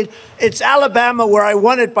 54-point lead. It's Alabama, where I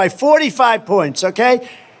won it by 45 points, okay?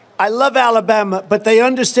 I love Alabama, but they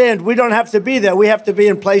understand we don't have to be there. We have to be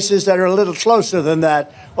in places that are a little closer than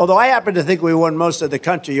that. Although I happen to think we won most of the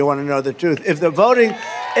country. You want to know the truth. If the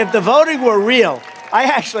voting were real, I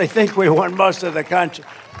actually think we won most of the country.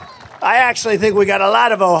 I actually think we got a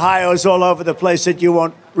lot of Ohios all over the place that you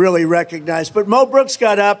won't really recognize. But Mo Brooks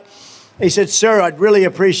got up. He said, sir, I'd really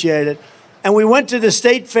appreciate it. And we went to the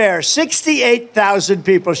state fair. 68,000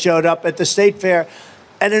 people showed up at the state fair.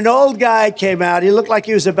 And an old guy came out. He looked like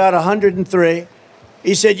he was about 103.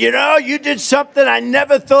 He said, you know, you did something I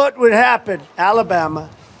never thought would happen. Alabama.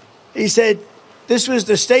 He said, this was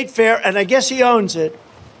the state fair, and I guess he owns it.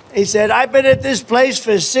 He said, I've been at this place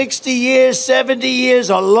for 60 years, 70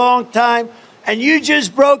 years, a long time, and you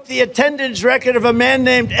just broke the attendance record of a man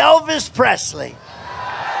named Elvis Presley.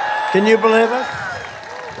 Can you believe it?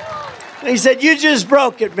 He said, you just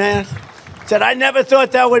broke it, man. He said, I never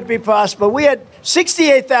thought that would be possible. We had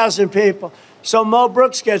 68,000 people. So Mo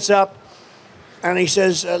Brooks gets up, and he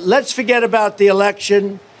says, let's forget about the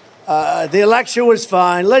election. The election was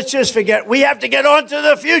fine. Let's just forget. We have to get on to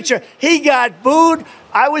the future. He got booed.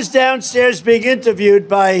 I was downstairs being interviewed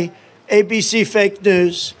by ABC Fake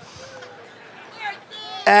News.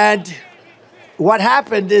 And what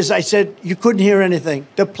happened is I said, you couldn't hear anything.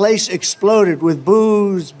 The place exploded with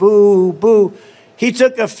boos, boo, boo. He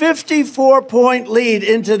took a 54-point lead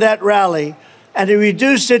into that rally, and he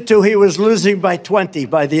reduced it to he was losing by 20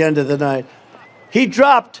 by the end of the night. He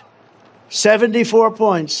dropped 74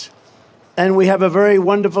 points. And we have a very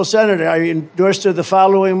wonderful senator. I endorsed her the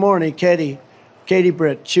following morning, Katie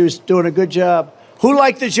Britt. She was doing a good job. Who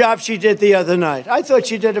liked the job she did the other night? I thought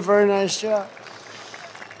she did a very nice job.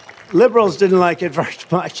 Liberals didn't like it very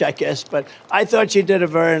much, I guess, but I thought she did a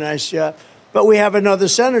very nice job. But we have another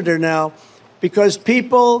senator now because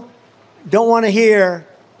people don't want to hear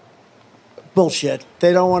bullshit.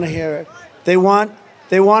 They don't want to hear it. They want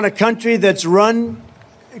a country that's run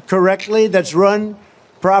correctly, that's run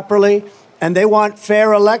properly. And they want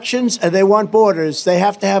fair elections, and they want borders. They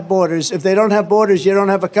have to have borders. If they don't have borders, you don't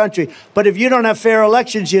have a country. But if you don't have fair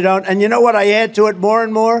elections, you don't. And you know what I add to it more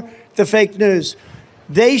and more? The fake news.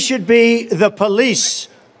 They should be the police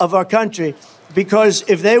of our country, because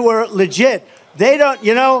if they were legit, they don't,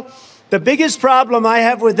 you know, the biggest problem I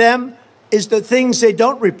have with them is the things they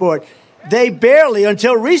don't report. They barely,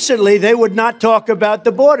 until recently, they would not talk about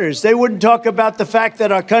the borders. They wouldn't talk about the fact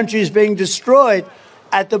that our country is being destroyed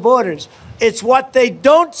at the borders. It's what they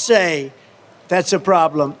don't say that's a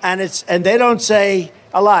problem, and they don't say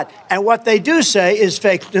a lot. And what they do say is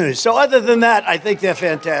fake news. So other than that, I think they're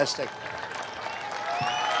fantastic.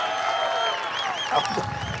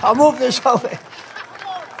 I'll move this over.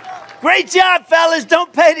 Great job, fellas.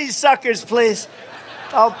 Don't pay these suckers, please.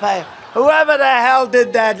 Don't pay. Whoever the hell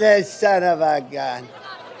did that, they son of a gun.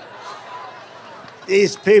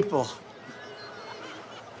 These people.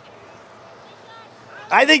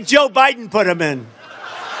 I think Joe Biden put them in.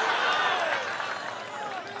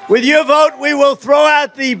 With your vote, we will throw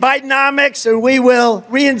out the Bidenomics and we will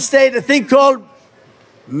reinstate a thing called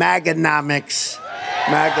MAGNOmics.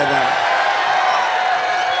 MAGNOmics.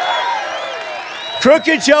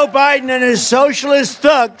 Crooked Joe Biden and his socialist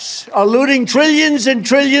thugs are looting trillions and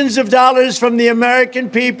trillions of dollars from the American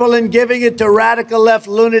people and giving it to radical left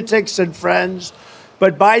lunatics and friends.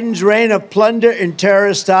 But Biden's reign of plunder and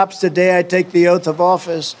terror stops the day I take the oath of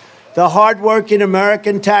office. The hardworking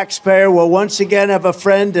American taxpayer will once again have a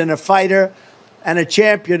friend and a fighter and a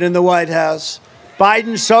champion in the White House.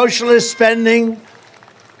 Biden's socialist spending,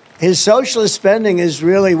 his socialist spending is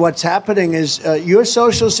really what's happening is your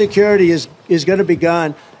Social Security is going to be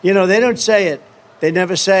gone. You know, they don't say it. They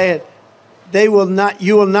never say it. You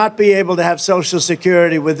will not be able to have Social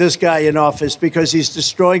Security with this guy in office because he's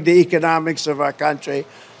destroying the economics of our country.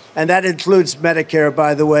 And that includes Medicare,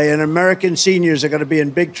 by the way. And American seniors are going to be in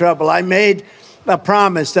big trouble. I made a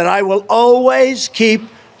promise that I will always keep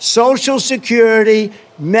Social Security,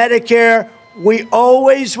 Medicare. We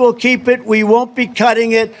always will keep it. We won't be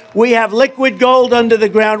cutting it. We have liquid gold under the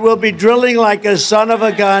ground. We'll be drilling like a son of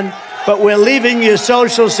a gun, but we're leaving your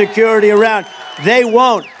Social Security around. They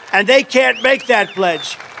won't. And they can't make that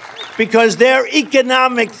pledge because their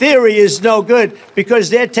economic theory is no good, because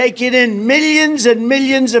they're taking in millions and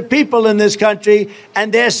millions of people in this country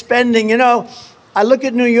and they're spending, you know, I look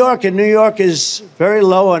at New York, and New York is very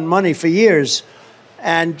low on money for years,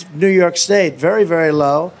 and New York State, very, very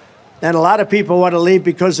low. And a lot of people want to leave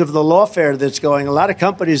because of the lawfare that's going. A lot of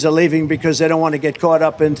companies are leaving because they don't want to get caught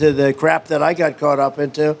up into the crap that I got caught up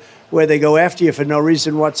into, where they go after you for no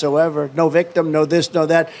reason whatsoever. No victim, no this, no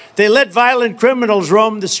that. They let violent criminals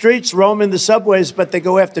roam the streets, roam in the subways, but they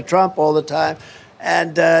go after Trump all the time.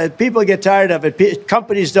 And people get tired of it.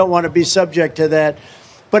 Companies don't want to be subject to that.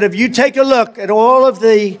 But if you take a look at all of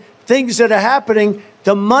the things that are happening,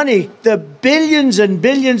 the money, the billions and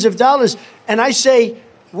billions of dollars, and I say,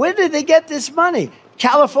 where did they get this money?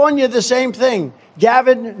 California, the same thing.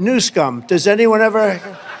 Gavin Newsom. Does anyone ever?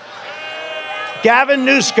 Gavin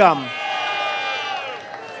Newsom.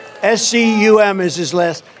 S-C-U-M is his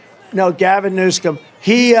last. No, Gavin Newsom.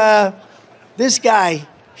 This guy,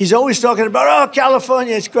 he's always talking about, oh,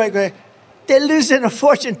 California, it's great, great. They're losing a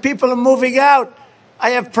fortune. People are moving out.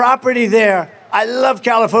 I have property there. I love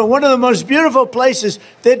California. One of the most beautiful places.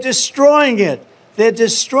 They're destroying it. They're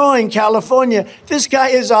destroying California. This guy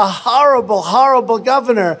is a horrible, horrible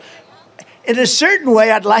governor. In a certain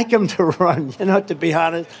way, I'd like him to run, you know, to be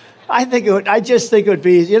honest. I just think it would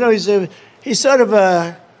be, you know, he's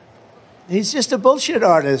just a bullshit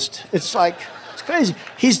artist. It's like, it's crazy.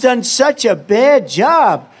 He's done such a bad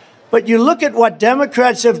job. But you look at what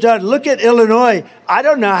Democrats have done. Look at Illinois. I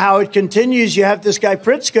don't know how it continues. You have this guy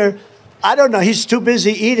Pritzker. I don't know. He's too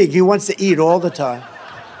busy eating. He wants to eat all the time.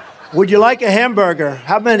 Would you like a hamburger?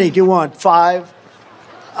 How many do you want? 5?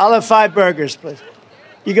 I'll have 5 burgers, please.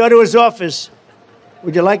 You go to his office.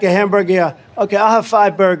 Would you like a hamburger? Yeah. Okay, I'll have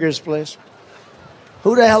 5 burgers, please.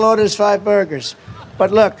 Who the hell orders 5 burgers?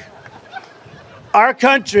 But look, our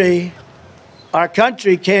country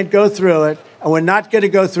can't go through it, and we're not going to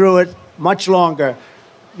go through it much longer.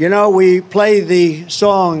 You know, we play the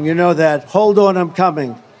song, you know that, Hold On, I'm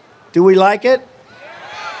Coming. Do we like it?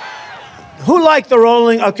 Who liked the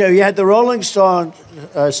Rolling? Okay, you had the Rolling Stone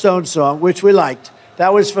song, which we liked.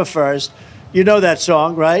 That was for first. You know that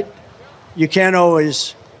song, right? You can't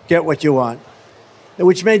always get what you want,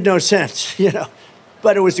 which made no sense, you know.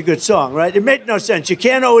 But it was a good song, right? It made no sense. You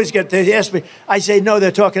can't always get, they asked me, I say, no, they're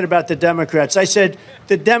talking about the Democrats. I said,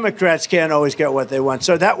 the Democrats can't always get what they want.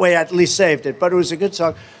 So that way I at least saved it. But it was a good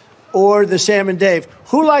song. Or the Sam and Dave.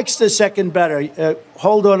 Who likes the second better?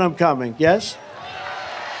 Hold On, I'm Coming. Yes?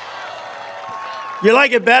 You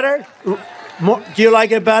like it better? Do you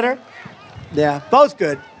like it better? Yeah, both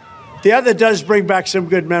good. The other does bring back some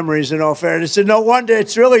good memories, in all fairness. And no wonder,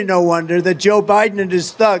 it's really no wonder that Joe Biden and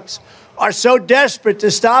his thugs are so desperate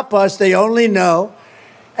to stop us. They only know,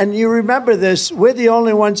 and you remember this, we're the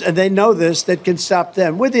only ones, and they know this, that can stop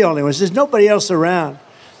them. We're the only ones. There's nobody else around.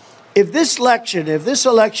 If this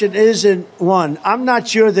election isn't won, I'm not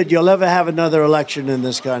sure that you'll ever have another election in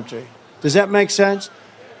this country. Does that make sense?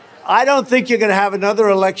 I don't think you're going to have another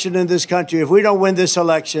election in this country. If we don't win this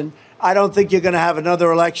election, I don't think you're going to have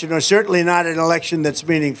another election, or certainly not an election that's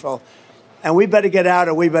meaningful. And we better get out,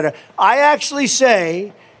 or we better. I actually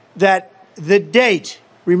say that the date,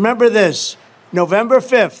 remember this, November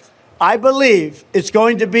 5th, I believe it's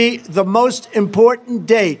going to be the most important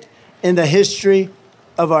date in the history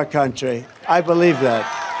of our country. I believe that.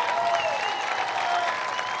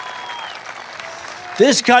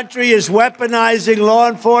 This country is weaponizing law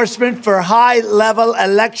enforcement for high-level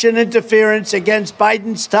election interference against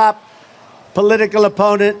Biden's top political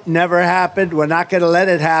opponent. Never happened. We're not going to let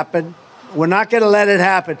it happen. We're not going to let it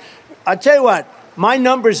happen. I'll tell you what, my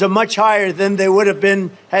numbers are much higher than they would have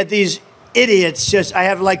been had these idiots I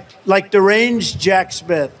have like deranged Jack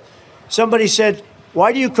Smith. Somebody said,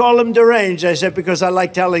 why do you call him deranged? I said, because I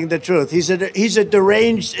like telling the truth. He's a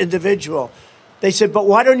deranged individual. They said, but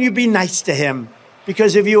why don't you be nice to him?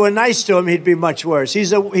 Because if you were nice to him, he'd be much worse.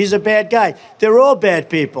 He's a bad guy. They're all bad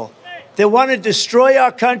people. They want to destroy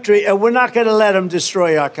our country, and we're not going to let them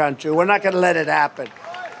destroy our country. We're not going to let it happen.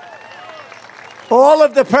 All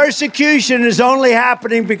of the persecution is only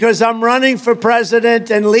happening because I'm running for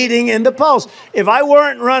president and leading in the polls. If I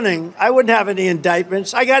weren't running, I wouldn't have any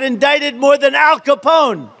indictments. I got indicted more than Al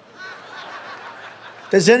Capone.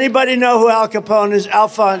 Does anybody know who Al Capone is?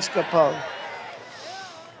 Alphonse Capone.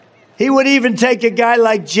 He would even take a guy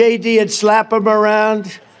like J.D. and slap him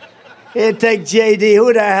around. He'd take J.D.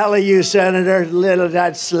 Who the hell are you, Senator? Little,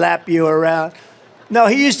 I'd slap you around. No,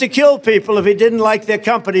 he used to kill people. If he didn't like their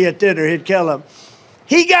company at dinner, he'd kill them.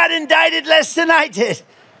 He got indicted less than I did.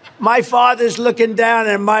 My father's looking down,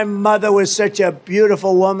 and my mother was such a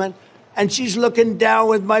beautiful woman. And she's looking down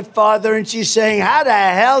with my father, and she's saying, how the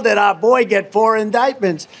hell did our boy get 4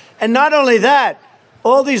 indictments? And not only that,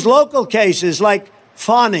 all these local cases like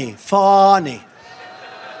Fanny.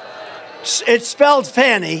 It's spelled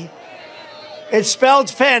Fanny. It's spelled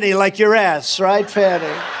Fanny like your ass, right,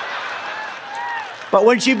 Fanny? But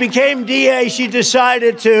when she became DA, she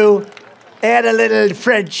decided to add a little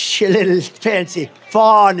French, a little fancy.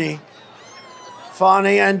 Fanny,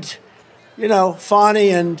 and, you know, Fanny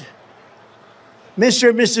and Mr.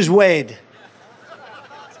 and Mrs. Wade,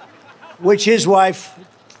 which his wife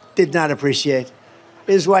did not appreciate.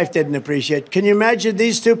 His wife didn't appreciate. Can you imagine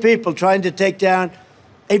these two people trying to take down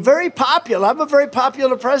I'm a very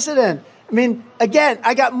popular president. I mean, again,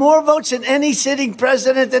 I got more votes than any sitting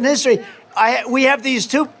president in history. We have these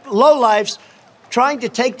two lowlifes trying to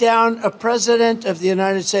take down a president of the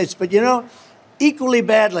United States. But, you know, equally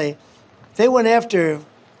badly, they went after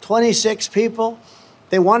 26 people.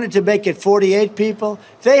 They wanted to make it 48 people.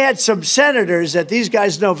 They had some senators that these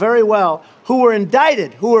guys know very well who were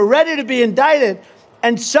indicted, who were ready to be indicted,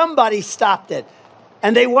 and somebody stopped it.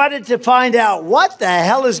 And they wanted to find out what the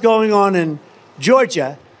hell is going on in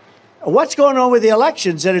Georgia, what's going on with the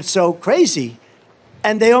elections, that it's so crazy.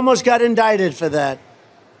 And they almost got indicted for that.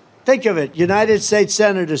 Think of it, United States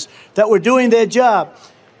senators that were doing their job.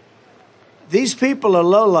 These people are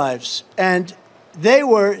lowlifes, and they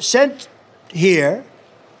were sent here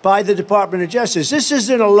by the Department of Justice. This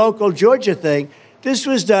isn't a local Georgia thing. This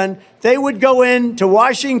was done. They would go into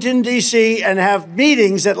Washington, D.C., and have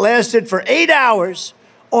meetings that lasted for 8 hours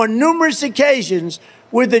on numerous occasions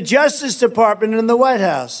with the Justice Department and the White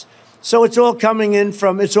House. So it's all coming in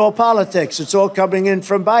from, it's all politics. It's all coming in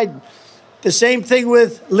from Biden. The same thing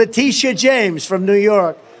with Letitia James from New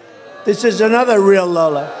York. This is another real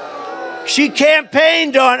Lola. She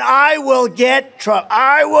campaigned on, I will get Trump.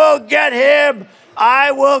 I will get him.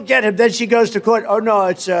 I will get him. Then she goes to court. Oh, no,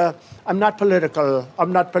 it's, I'm not political.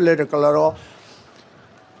 I'm not political at all.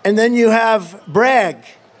 And then you have Bragg,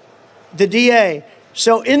 the DA.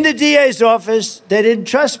 So in the DA's office, they didn't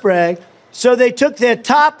trust Bragg. So they took their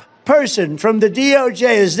top person from the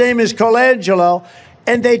DOJ. His name is Colangelo.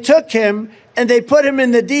 And they took him and they put him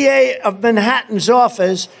in the DA of Manhattan's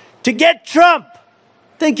office to get Trump.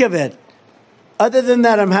 Think of it. Other than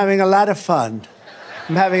that, I'm having a lot of fun.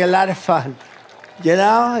 I'm having a lot of fun. You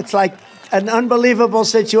know, it's like an unbelievable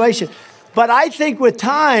situation. But I think with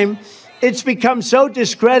time, it's become so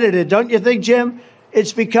discredited. Don't you think, Jim?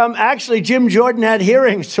 It's become, actually, Jim Jordan had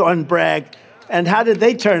hearings on Bragg. And how did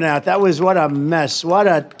they turn out? That was what a mess. What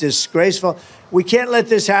a disgraceful. We can't let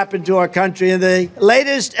this happen to our country. In the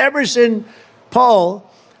latest Emerson poll,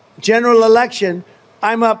 general election,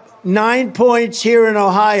 I'm up 9 points here in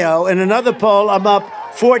Ohio. In another poll, I'm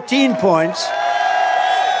up 14 points.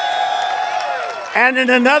 And in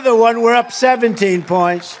another one, we're up 17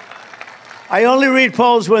 points. I only read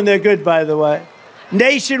polls when they're good, by the way.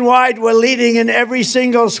 Nationwide, we're leading in every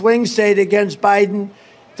single swing state against Biden,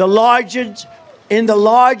 in the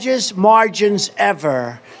largest margins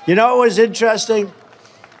ever. You know what was interesting?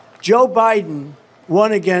 Joe Biden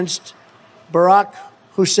won against Barack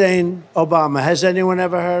Hussein Obama. Has anyone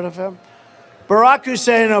ever heard of him? Barack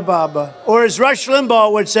Hussein Obama. Or as Rush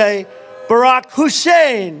Limbaugh would say, Barack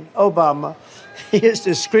Hussein Obama. He used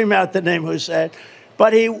to scream out the name Hussein.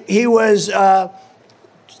 But he was,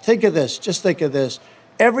 think of this, just think of this.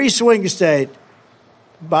 Every swing state,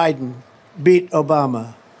 Biden beat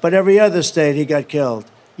Obama. But every other state, he got killed.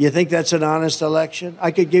 You think that's an honest election? I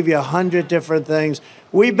could give you 100 different things.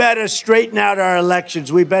 We better straighten out our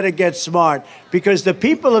elections. We better get smart because the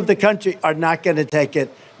people of the country are not going to take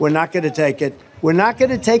it. We're not going to take it. We're not going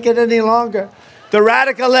to take it any longer. The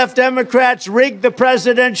radical left Democrats rigged the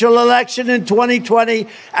presidential election in 2020,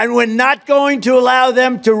 and we're not going to allow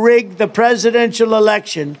them to rig the presidential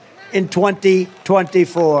election in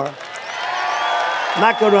 2024.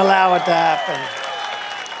 Not going to allow it to happen.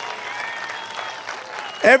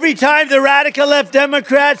 Every time the radical left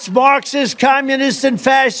Democrats, Marxists, communists, and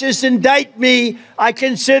fascists indict me, I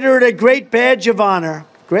consider it a great badge of honor.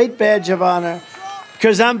 Great badge of honor.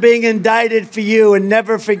 Because I'm being indicted for you. And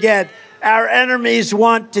never forget, our enemies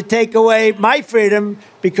want to take away my freedom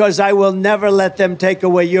because I will never let them take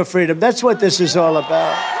away your freedom. That's what this is all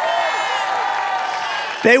about.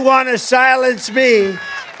 They want to silence me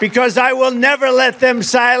because I will never let them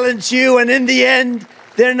silence you. And in the end,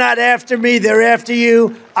 they're not after me, they're after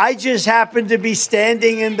you. I just happen to be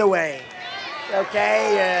standing in the way.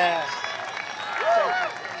 Okay?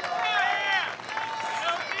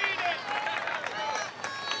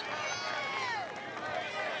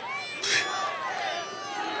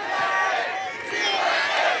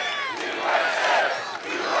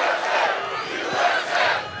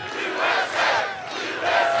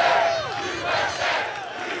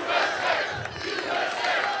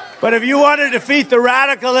 But if you want to defeat the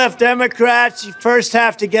radical left Democrats, you first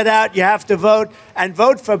have to get out, you have to vote, and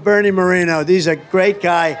vote for Bernie Moreno. He's a great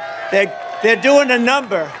guy. They're doing a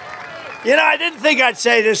number. You know, I didn't think I'd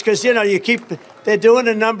say this because, you know, they're doing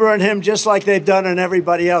a number on him just like they've done on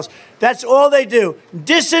everybody else. That's all they do.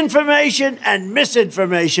 Disinformation and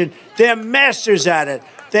misinformation. They're masters at it.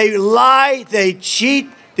 They lie, they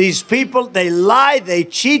cheat. These people, they lie, they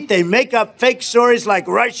cheat, they make up fake stories like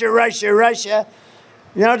Russia, Russia, Russia.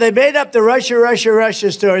 You know, they made up the Russia, Russia,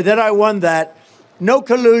 Russia story. Then I won that. No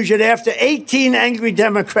collusion. After 18 angry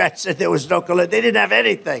Democrats said there was no collusion. They didn't have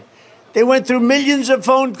anything. They went through millions of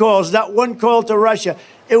phone calls, not one call to Russia.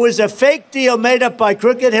 It was a fake deal made up by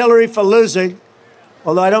crooked Hillary for losing.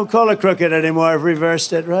 Although I don't call her crooked anymore. I've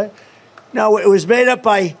reversed it, right? No, it was made up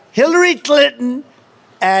by Hillary Clinton.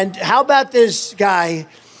 And how about this guy?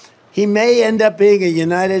 He may end up being a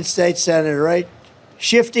United States Senator, right?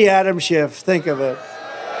 Shifty Adam Schiff. Think of it.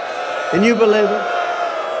 Can you believe it?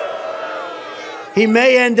 He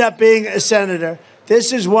may end up being a senator.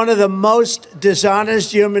 This is one of the most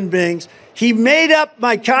dishonest human beings. He made up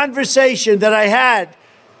my conversation that I had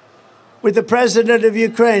with the president of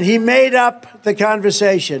Ukraine. He made up the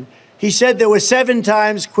conversation. He said there were 7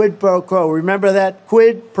 times quid pro quo. Remember that?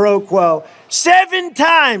 Quid pro quo. 7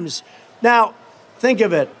 times. Now, think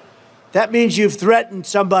of it. That means you've threatened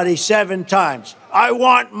somebody 7 times. I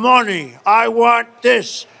want money. I want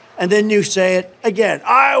this. And then you say it again.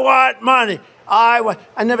 I want money.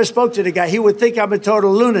 I never spoke to the guy. He would think I'm a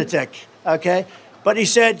total lunatic, okay? But he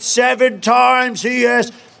said 7 times he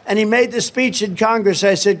asked, and he made the speech in Congress.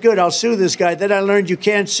 I said, good, I'll sue this guy. Then I learned you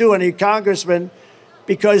can't sue any congressman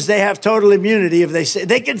because they have total immunity. If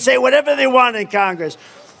they can say whatever they want in Congress.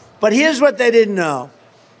 But here's what they didn't know.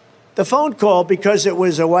 The phone call, because it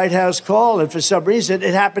was a White House call, and for some reason,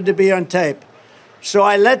 it happened to be on tape. So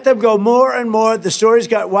I let them go more and more. The stories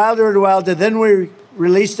got wilder and wilder. Then we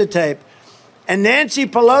released the tape. And Nancy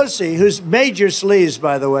Pelosi, who's major sleaze,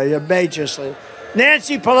 by the way, a major sleaze.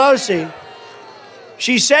 Nancy Pelosi,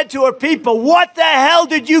 she said to her people, what the hell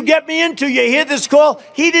did you get me into? You hear this call?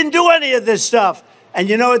 He didn't do any of this stuff. And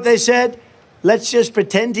you know what they said? Let's just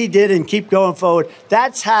pretend he did and keep going forward.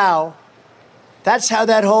 That's how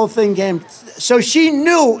that whole thing came. So she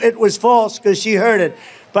knew it was false because she heard it.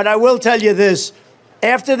 But I will tell you this.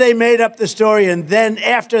 After they made up the story and then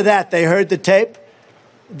after that they heard the tape,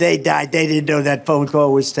 they died. They didn't know that phone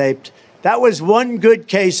call was taped. That was one good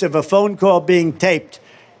case of a phone call being taped.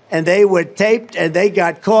 And they were taped and they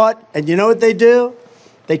got caught. And you know what they do?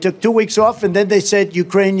 They took 2 weeks off and then they said,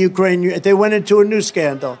 Ukraine, Ukraine. They went into a new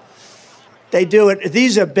scandal. They do it.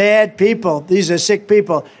 These are bad people. These are sick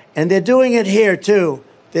people. And they're doing it here, too.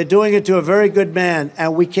 They're doing it to a very good man,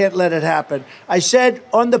 and we can't let it happen. I said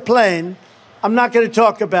on the plane, I'm not going to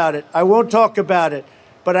talk about it. I won't talk about it.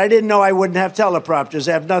 But I didn't know I wouldn't have teleprompters.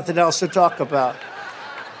 I have nothing else to talk about,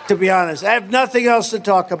 to be honest. I have nothing else to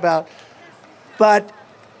talk about. But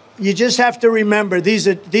you just have to remember, these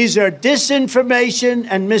are disinformation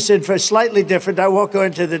and misinformation, slightly different. I won't go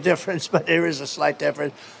into the difference, but there is a slight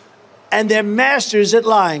difference. And they're masters at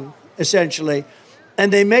lying, essentially.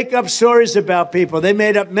 And they make up stories about people. They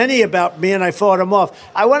made up many about me, and I fought them off.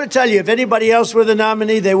 I want to tell you, if anybody else were the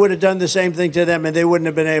nominee, they would have done the same thing to them, and they wouldn't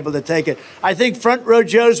have been able to take it. I think Front Row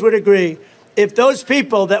Joes would agree. If those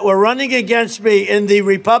people that were running against me in the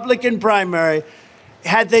Republican primary,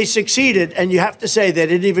 had they succeeded, and you have to say they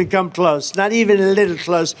didn't even come close, not even a little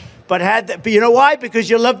close, but you know why? Because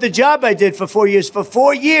you love the job I did for 4 years. For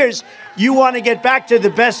 4 years, you want to get back to the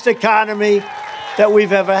best economy that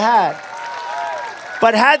we've ever had.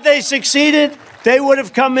 But had they succeeded, they would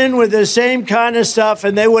have come in with the same kind of stuff,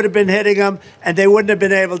 and they would have been hitting them, and they wouldn't have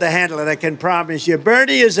been able to handle it, I can promise you.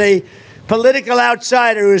 Bernie is a political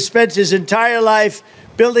outsider who has spent his entire life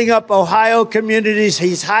building up Ohio communities.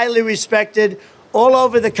 He's highly respected all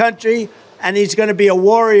over the country, and he's going to be a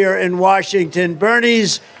warrior in Washington.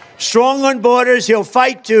 Bernie's strong on borders. He'll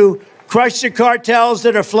fight to crush the cartels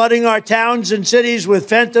that are flooding our towns and cities with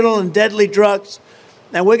fentanyl and deadly drugs.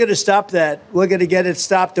 And we're going to stop that. We're going to get it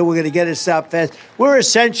stopped, and we're going to get it stopped fast. We're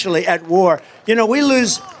essentially at war. You know,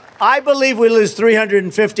 I believe we lose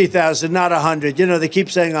 350,000, not 100. You know, they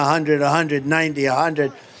keep saying 100, 190,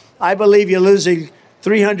 100. I believe you're losing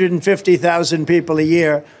 350,000 people a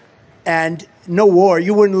year. And no war.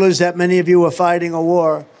 You wouldn't lose that many if you were fighting a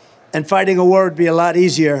war. And fighting a war would be a lot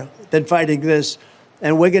easier than fighting this.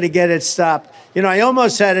 And we're going to get it stopped. You know, I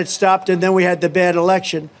almost had it stopped, and then we had the bad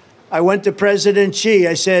election. I went to President Xi.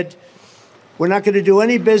 I said, we're not going to do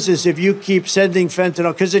any business if you keep sending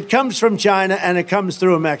fentanyl, because it comes from China and it comes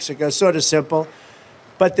through Mexico. Sort of simple.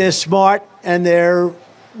 But they're smart, and they're,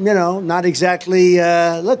 you know, not exactly,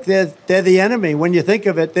 look, they're the enemy. When you think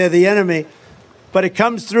of it, they're the enemy. But it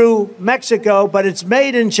comes through Mexico, but it's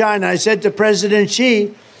made in China. I said to President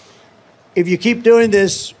Xi, if you keep doing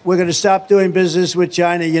this, we're going to stop doing business with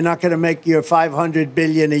China. You're not going to make your $500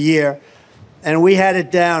 billion a year. And we had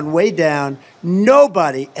it down, way down.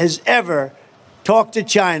 Nobody has ever talked to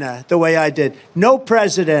China the way I did. No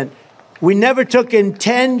president. We never took in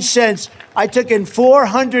 10 cents. I took in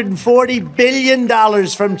 $440 billion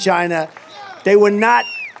from China. They were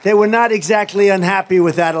not exactly unhappy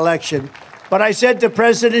with that election. But I said to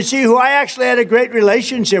President Xi, who I actually had a great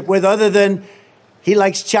relationship with, other than he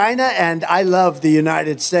likes China and I love the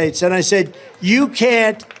United States. And I said, you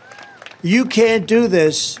can't do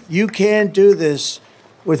this. You can't do this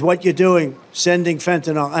with what you're doing, sending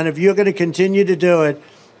fentanyl. And if you're going to continue to do it,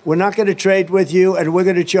 we're not going to trade with you, and we're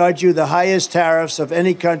going to charge you the highest tariffs of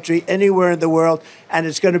any country anywhere in the world, and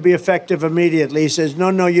it's going to be effective immediately. He says,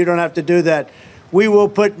 no, you don't have to do that. We will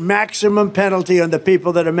put maximum penalty on the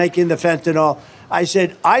people that are making the fentanyl. I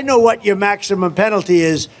said, I know what your maximum penalty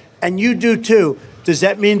is, and you do too. Does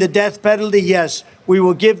that mean the death penalty? Yes. We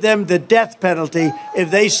will give them the death penalty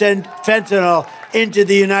if they send fentanyl into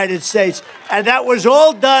the United States. And that was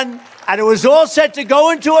all done, and it was all set to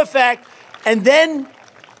go into effect. And then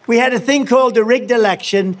we had a thing called the rigged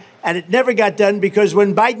election, and it never got done because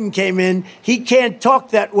when Biden came in, he can't talk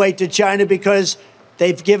that way to China because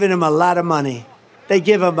they've given him a lot of money. They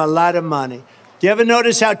give him a lot of money. Do you ever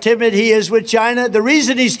notice how timid he is with China? The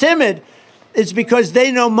reason he's timid is because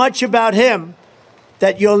they know much about him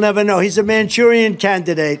that you'll never know. He's a Manchurian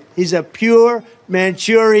candidate. He's a pure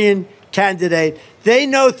Manchurian candidate. They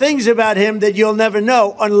know things about him that you'll never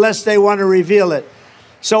know unless they want to reveal it.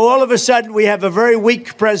 So all of a sudden, we have a very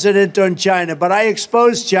weak president on China. But I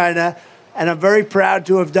exposed China, and I'm very proud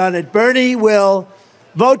to have done it. Bernie will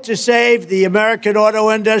vote to save the American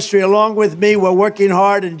auto industry along with me. We're working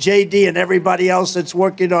hard, and JD and everybody else that's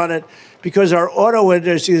working on it, because our auto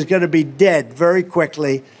industry is going to be dead very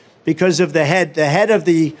quickly because of the head of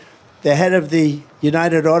the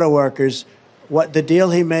United Auto Workers. What the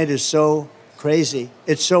deal he made is so crazy.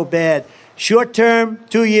 It's so bad. Short term,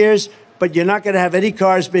 2 years, but you're not going to have any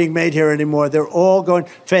cars being made here anymore. They're all going.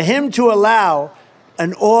 For him to allow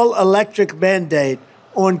an all-electric mandate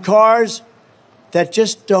on cars that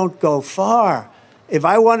just don't go far. If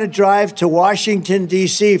I want to drive to Washington,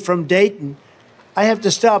 D.C. from Dayton, I have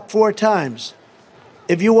to stop 4 times.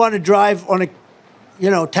 If you want to drive on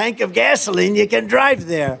a tank of gasoline, you can drive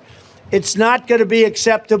there. It's not going to be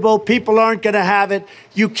acceptable. People aren't going to have it.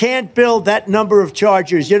 You can't build that number of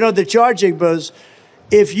chargers. You know, the charging booths,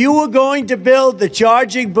 if you were going to build the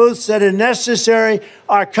charging booths that are necessary,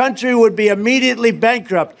 our country would be immediately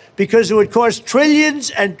bankrupt because it would cost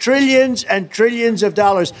trillions and trillions and trillions of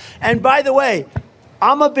dollars. And by the way,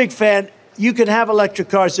 I'm a big fan. You can have electric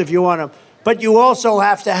cars if you want them, but you also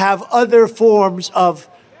have to have other forms of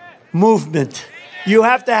movement. You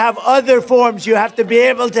have to have other forms. You have to be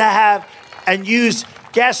able to have and use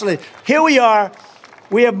gasoline. Here we are.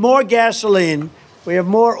 We have more gasoline. We have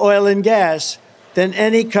more oil and gas than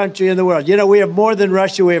any country in the world. You know, we have more than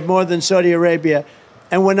Russia. We have more than Saudi Arabia,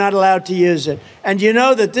 and we're not allowed to use it. And you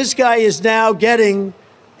know that this guy is now getting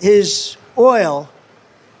his oil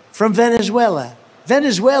from Venezuela.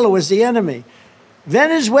 Venezuela was the enemy.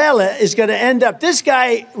 Venezuela is going to end up, this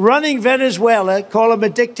guy running Venezuela, call him a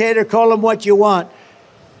dictator, call him what you want,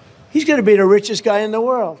 he's going to be the richest guy in the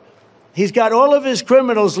world. He's got all of his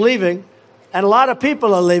criminals leaving, and a lot of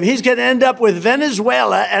people are leaving. He's going to end up with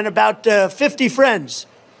Venezuela and about 50 friends,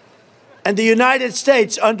 and the United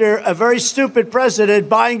States, under a very stupid president,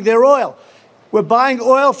 buying their oil. We're buying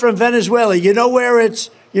oil from Venezuela. You know where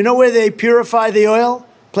they purify the oil?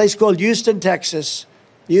 A place called Houston, Texas.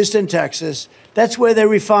 Houston, Texas. That's where they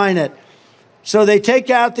refine it. So they take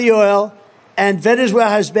out the oil, and Venezuela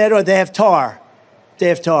has bad oil. They have tar. They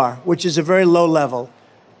have tar, which is a very low level.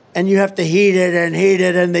 And you have to heat it and heat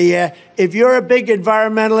it in the air. If you're a big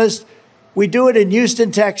environmentalist, we do it in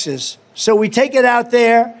Houston, Texas. So we take it out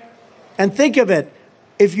there, and think of it.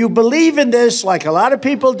 If you believe in this, like a lot of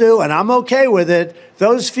people do, and I'm okay with it,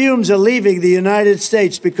 those fumes are leaving the United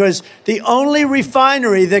States because the only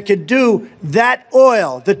refinery that could do that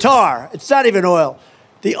oil, the tar, it's not even oil,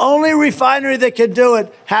 the only refinery that can do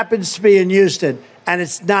it happens to be in Houston. And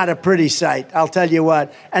it's not a pretty sight, I'll tell you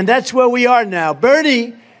what. And that's where we are now.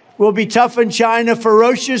 Bernie will be tough on China,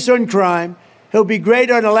 ferocious on crime. He'll be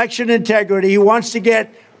great on election integrity. He wants to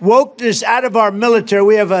get wokeness out of our military.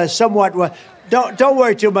 We have a somewhat... Don't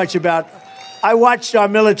worry too much about it. I watched our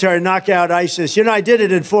military knock out ISIS. You know, I did it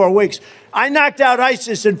in 4 weeks. I knocked out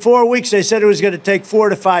ISIS in 4 weeks. They said it was going to take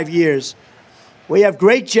 4 to 5 years. We have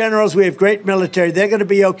great generals. We have great military. They're going to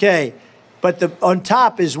be okay. But on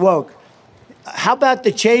top is woke. How about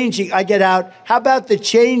the changing? I get out. How about the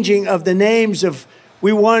changing of the names of,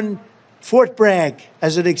 we won Fort Bragg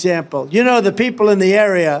as an example. You know, the people in the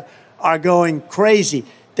area are going crazy.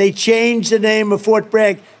 They changed the name of Fort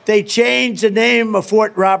Bragg. They changed the name of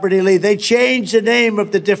Fort Robert E. Lee. They changed the name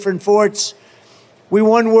of the different forts. We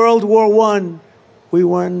won World War I. We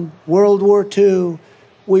won World War II.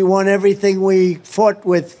 We won everything we fought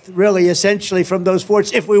with, really, essentially, from those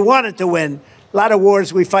forts, if we wanted to win. A lot of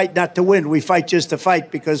wars we fight not to win. We fight just to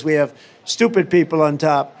fight because we have stupid people on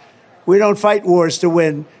top. We don't fight wars to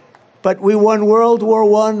win. But we won World War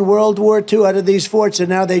I, World War II out of these forts, and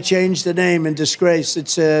now they changed the name in disgrace.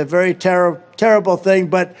 It's a very terrible thing,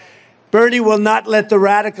 but Bernie will not let the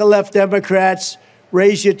radical left Democrats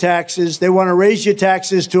raise your taxes. They want to raise your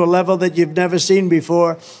taxes to a level that you've never seen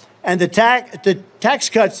before. And the tax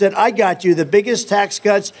cuts that I got you, the biggest tax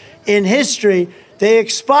cuts in history, they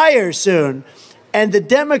expire soon. And the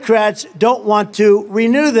Democrats don't want to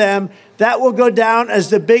renew them. That will go down as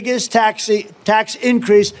the biggest tax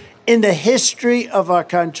increase in the history of our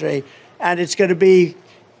country, and it's going to be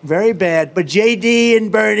very bad. But JD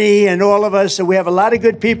and Bernie and all of us, and we have a lot of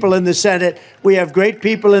good people in the Senate. We have great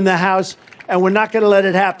people in the House, and we're not going to let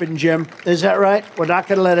it happen, Jim. Is that right? We're not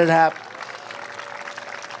going to let it happen.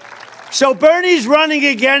 So Bernie's running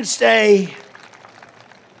against a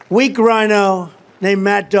weak rhino named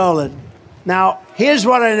Matt Dolan. Now, here's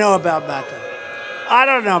what I know about Matt Dolan. I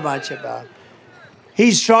don't know much about him.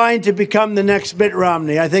 He's trying to become the next Mitt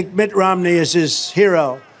Romney. I think Mitt Romney is his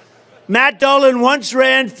hero. Matt Dolan once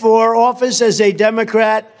ran for office as a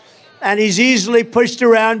Democrat, and he's easily pushed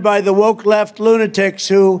around by the woke left lunatics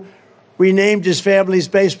who renamed his family's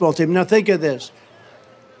baseball team. Now, think of this.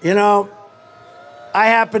 You know, I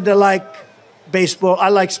happen to like baseball. I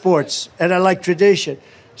like sports, and I like tradition.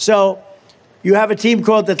 So you have a team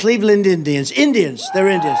called the Cleveland Indians. Indians. They're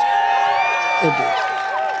Indians. Indians.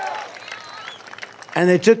 And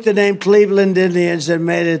they took the name Cleveland Indians and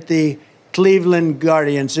made it the Cleveland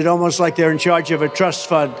Guardians. It's almost like they're in charge of a trust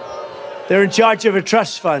fund. They're in charge of a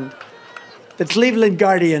trust fund. The Cleveland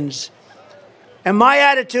Guardians. And my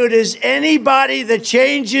attitude is anybody that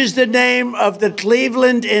changes the name of the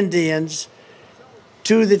Cleveland Indians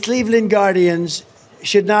to the Cleveland Guardians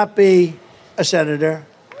should not be a senator,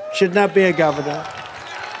 should not be a governor.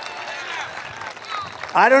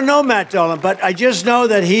 I don't know Matt Dolan, but I just know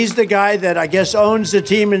that he's the guy that I guess owns the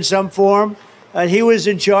team in some form. He was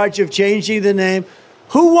in charge of changing the name.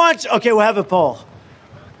 Who wants, okay, we'll have a poll.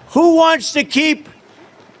 Who wants to keep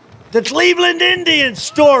the Cleveland Indians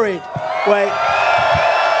storied? Wait.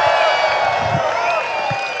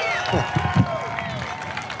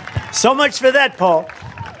 So much for that poll.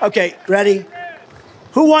 Okay, ready?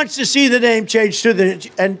 Who wants to see the name changed to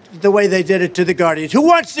the way they did it to the Guardians? Who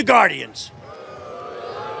wants the Guardians?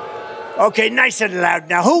 Okay, nice and loud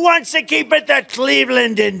now. Who wants to keep it the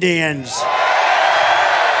Cleveland Indians?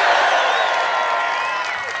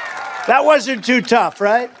 That wasn't too tough,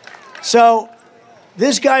 right? So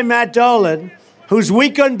this guy, Matt Dolan, who's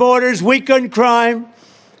weak on borders, weak on crime,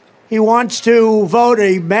 he wants to vote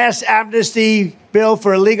a mass amnesty bill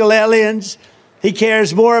for illegal aliens. He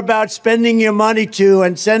cares more about spending your money to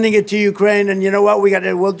and sending it to Ukraine. And you know what?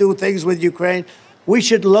 We'll do things with Ukraine. We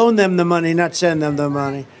should loan them the money, not send them the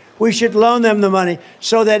money. We should loan them the money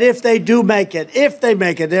so that if they do make it,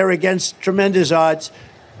 they're against tremendous odds.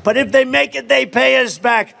 But if they make it, they pay us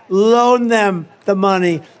back. Loan them the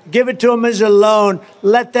money. Give it to them as a loan.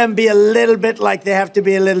 Let them be a little bit like they have to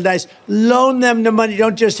be a little nice. Loan them the money.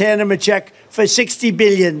 Don't just hand them a check for $60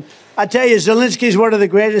 billion. I tell you, Zelensky's one of the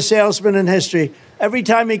greatest salesmen in history. Every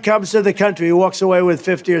time he comes to the country, he walks away with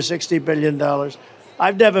 $50 or $60 billion.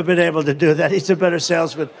 I've never been able to do that. He's a better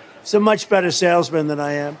salesman. He's a much better salesman than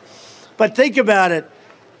I am. But think about it.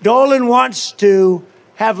 Dolan wants to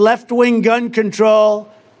have left-wing gun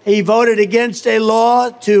control. He voted against a law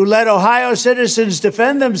to let Ohio citizens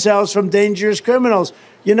defend themselves from dangerous criminals.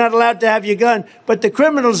 You're not allowed to have your gun, but the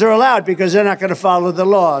criminals are allowed because they're not going to follow the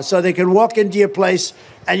law. So they can walk into your place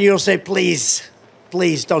and you'll say, please,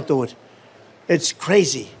 please don't do it. It's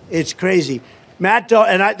crazy. It's crazy. Matt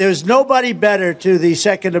Dolan, and there's nobody better to the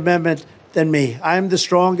Second Amendment than me. I'm the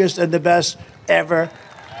strongest and the best ever.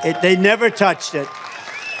 They never touched it.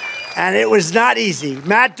 And it was not easy.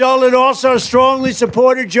 Matt Dolan also strongly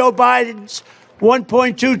supported Joe Biden's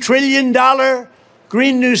 $1.2 trillion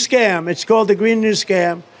Green New Scam. It's called the Green New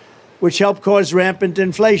Scam, which helped cause rampant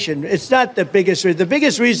inflation. It's not the biggest reason. The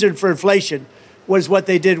biggest reason for inflation was what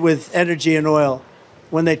they did with energy and oil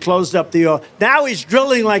when they closed up the oil. Now he's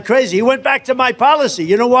drilling like crazy. He went back to my policy.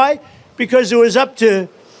 You know why? Because it was up to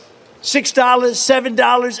 $6, $7,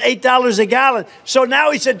 $8 a gallon. So now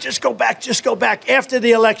he said, just go back, just go back. After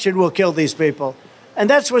the election, we'll kill these people. And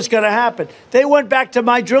that's what's going to happen. They went back to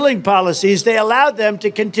my drilling policies. They allowed them to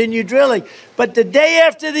continue drilling. But the day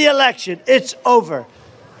after the election, it's over.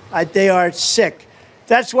 They are sick.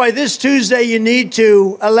 That's why this Tuesday you need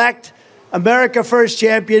to elect America First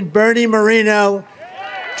champion Bernie Moreno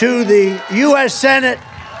to the U.S. Senate.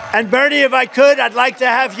 And Bernie, if I could, I'd like to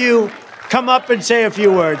have you come up and say a few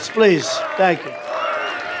words, please. Thank you.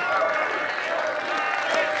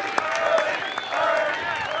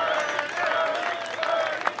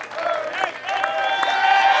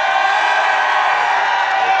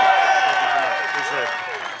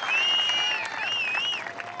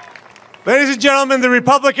 Ladies and gentlemen, the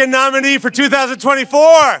Republican nominee for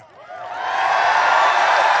 2024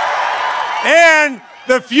 and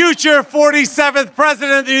the future 47th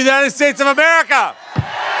President of the United States of America.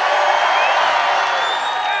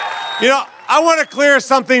 You know, I want to clear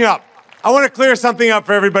something up. I want to clear something up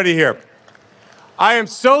for everybody here. I am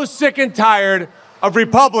so sick and tired of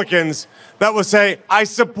Republicans that will say, I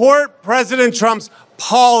support President Trump's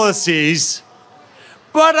policies,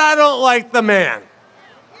 but I don't like the man.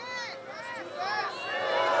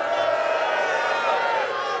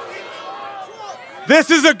 This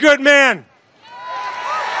is a good man.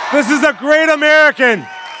 This is a great American.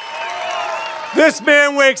 This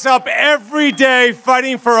man wakes up every day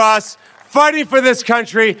fighting for us, fighting for this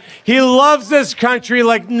country. He loves this country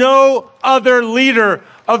like no other leader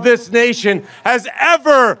of this nation has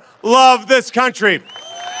ever loved this country.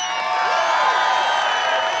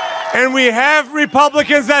 And we have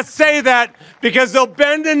Republicans that say that because they'll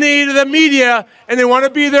bend the knee to the media and they want to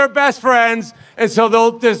be their best friends, and so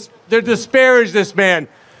they'll disparage this man.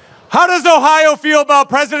 How does Ohio feel about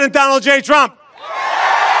President Donald J. Trump?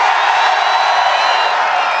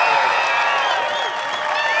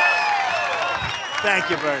 Thank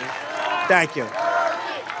you, Bernie. Thank you.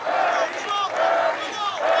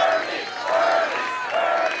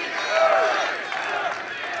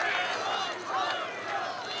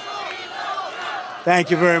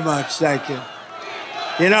 Thank you very much. Thank you.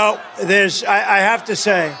 You know, I have to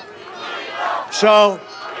say, so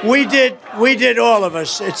we did all of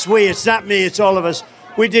us. It's not me, it's all of us.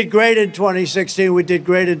 We did great in 2016. We did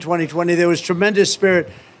great in 2020. There was tremendous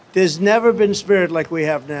spirit. There's never been spirit like we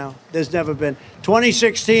have now. There's never been.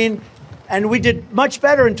 2016, and we did much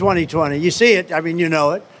better in 2020. You see it. I mean, you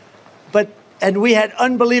know it. And we had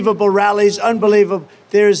unbelievable rallies, unbelievable.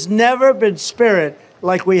 There's never been spirit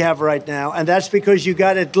like we have right now, and that's because you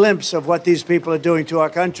got a glimpse of what these people are doing to our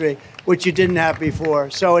country, which you didn't have before.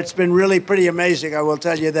 So it's been really pretty amazing, I will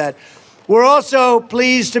tell you that. We're also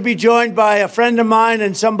pleased to be joined by a friend of mine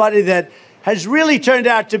and somebody that has really turned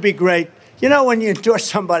out to be great. You know, when you endorse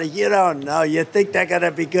somebody, you don't know. You think they're going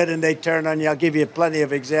to be good, and they turn on you. I'll give you plenty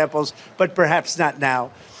of examples, but perhaps not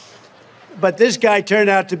now. But this guy turned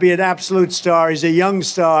out to be an absolute star. He's a young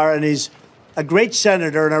star, and he's a great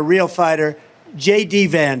senator and a real fighter. J.D.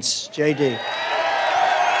 Vance. J.D.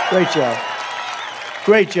 Great job.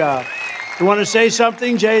 Great job. You want to say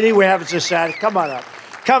something, J.D.? We haven't decided. Come on up.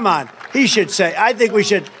 Come on. He should say. I think we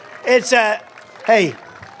should. Hey,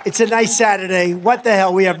 it's a nice Saturday. What the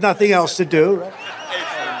hell? We have nothing else to do. Right?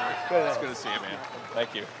 It's good to see you, man.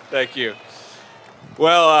 Thank you. Thank you.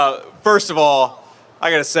 Well, first of all, I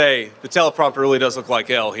got to say, the teleprompter really does look like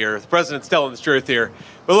hell here. The president's telling the truth here.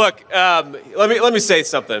 But look, let me say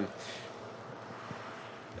something.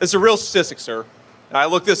 It's a real statistic, sir. I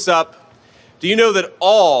looked this up. Do you know that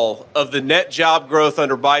all of the net job growth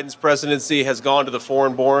under Biden's presidency has gone to the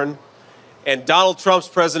foreign-born? And Donald Trump's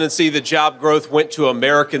presidency, the job growth went to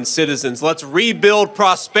American citizens. Let's rebuild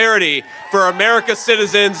prosperity for America's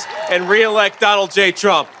citizens and re-elect Donald J.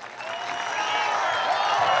 Trump.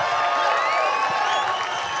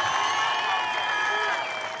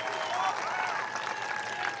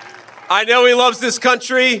 I know he loves this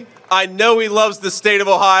country. I know he loves the state of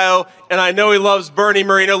Ohio, and I know he loves Bernie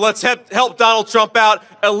Moreno. Let's help Donald Trump out,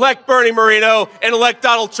 elect Bernie Moreno, and elect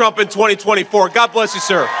Donald Trump in 2024. God bless you,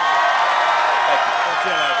 sir.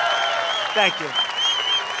 Thank you.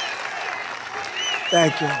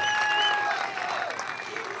 Thank you.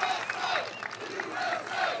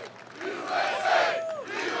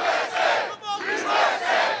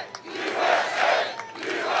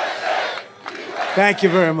 Thank you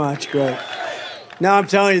very much. Great. Now I'm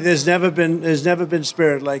telling you, there's never been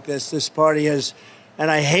spirit like this. This party has,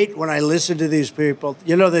 and I hate when I listen to these people.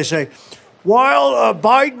 You know, they say, while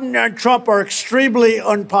Biden and Trump are extremely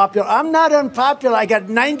unpopular, I'm not unpopular. I got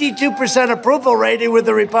 92% approval rating with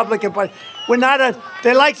the Republican Party.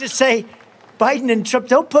 They like to say, Biden and Trump,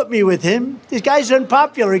 don't put me with him. This guy's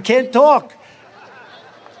unpopular. He can't talk.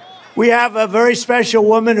 We have a very special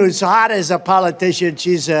woman who's hot as a politician.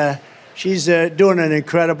 She's doing an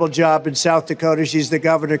incredible job in South Dakota. She's the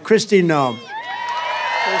governor, Kristi Noem.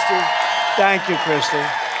 Kristi, thank you, Kristi.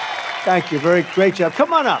 Thank you. Very great job.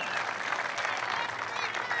 Come on up.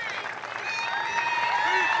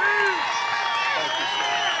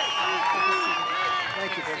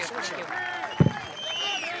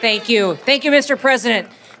 Thank you. Thank you, Mr. President.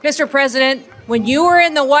 Mr. President, when you were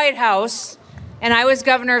in the White House and I was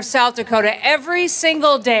governor of South Dakota, every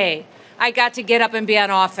single day I got to get up and be on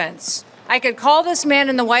offense. I could call this man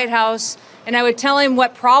in the White House and I would tell him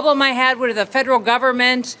what problem I had with the federal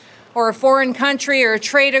government or a foreign country or a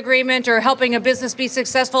trade agreement or helping a business be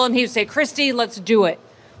successful, and he would say, Kristi, let's do it.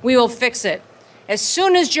 We will fix it. As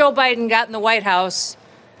soon as Joe Biden got in the White House,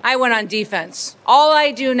 I went on defense. All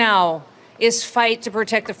I do now is fight to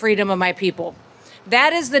protect the freedom of my people.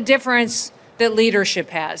 That is the difference that leadership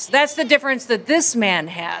has. That's the difference that this man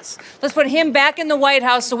has. Let's put him back in the White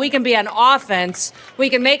House so we can be on offense. We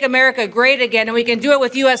can make America great again, and we can do it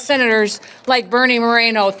with U.S. senators like Bernie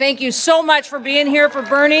Moreno. Thank you so much for being here for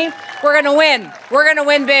Bernie. We're going to win. We're going to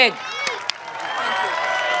win big.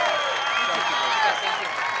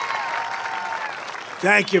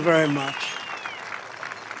 Thank you very much.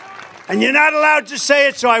 And you're not allowed to say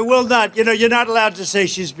it, so I will not. You know, you're not allowed to say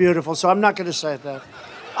she's beautiful, so I'm not going to say that.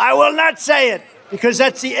 I will not say it. because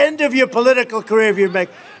that's the end of your political career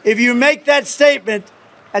if you make that statement,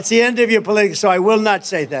 that's the end of your political, so I will not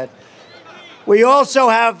say that. We also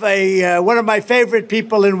have one of my favorite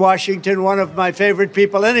people in Washington, one of my favorite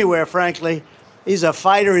people anywhere, frankly. He's a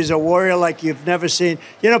fighter, he's a warrior like you've never seen.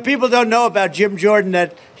 You know, people don't know about Jim Jordan,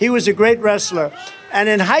 that he was a great wrestler. And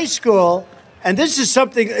in high school, and this is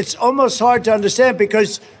something it's almost hard to understand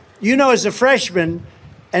because, you know, as a freshman,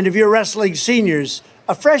 and if you're wrestling seniors,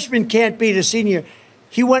 a freshman can't beat a senior.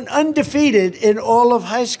 He went undefeated in all of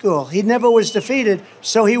high school. He never was defeated.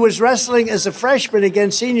 So he was wrestling as a freshman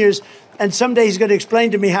against seniors. And someday he's going to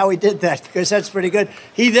explain to me how he did that, because that's pretty good.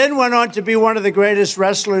 He then went on to be one of the greatest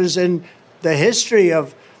wrestlers in the history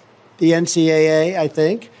of the NCAA, I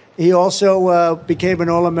think. He also became an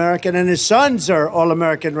All-American, and his sons are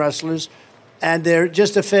All-American wrestlers. And they're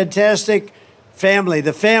just a fantastic family.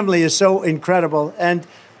 The family is so incredible. And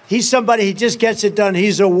he's somebody, he just gets it done.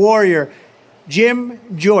 He's a warrior. Jim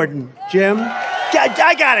Jordan. Jim,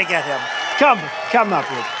 I got to get him. Come up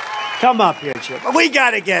here. Come up here, Jim. We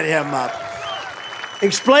got to get him up.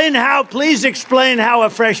 Please explain how a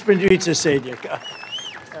freshman beats a senior.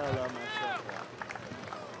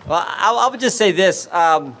 Well, I would just say this.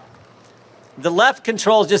 The left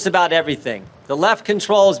controls just about everything. The left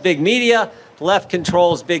controls big media. The left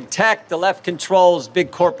controls big tech. The left controls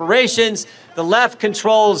big corporations. The left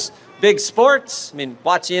controls big sports. I mean,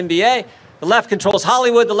 watch the NBA. The left controls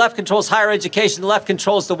Hollywood. The left controls higher education. The left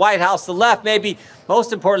controls the White House. The left, maybe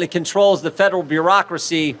most importantly, controls the federal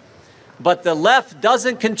bureaucracy. But the left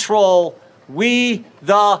doesn't control we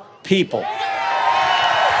the people.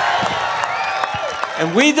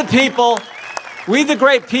 And we the people, we the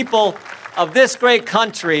great people of this great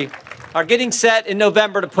country are getting set in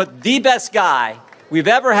November to put the best guy we've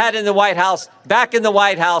ever had in the White House back in the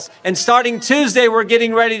White House. And starting Tuesday, we're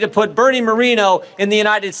getting ready to put Bernie Moreno in the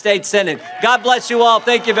United States Senate. God bless you all.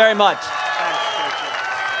 Thank you very much.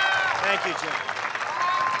 Thank you, Jim.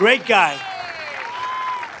 Great guy.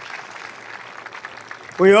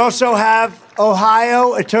 We also have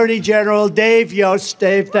Ohio Attorney General Dave Yost.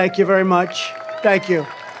 Dave, thank you very much. Thank you.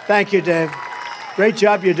 Thank you, Dave. Great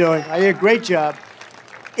job you're doing. I hear great job.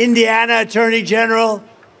 Indiana Attorney General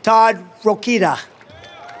Todd Rokita.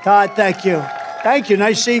 Todd, thank you. Thank you.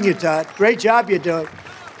 Nice seeing you, Todd. Great job you're doing.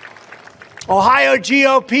 Ohio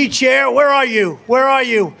GOP Chair, where are you? Where are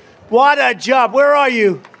you? What a job. Where are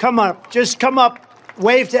you? Come up. Just come up.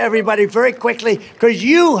 Wave to everybody very quickly, because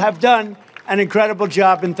you have done an incredible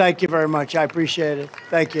job, and thank you very much. I appreciate it.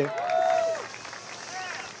 Thank you.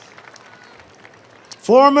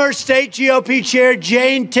 Former state GOP Chair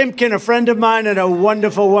Jane Timken, a friend of mine and a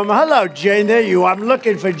wonderful woman. Hello, Jane. There you are. I'm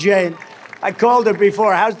looking for Jane. I called her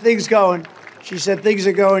before. How's things going? She said things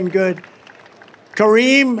are going good.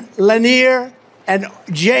 Kareem Lanier and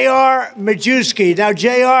J.R. Majewski. Now,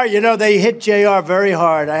 J.R., you know, they hit J.R. very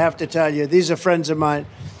hard, I have to tell you. These are friends of mine.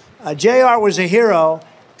 J.R. was a hero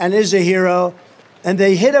and is a hero, and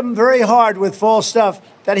they hit him very hard with false stuff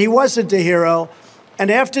that he wasn't a hero. And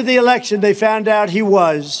after the election, they found out he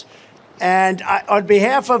was. And on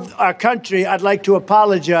behalf of our country, I'd like to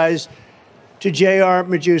apologize to J.R.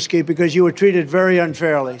 Majewski, because you were treated very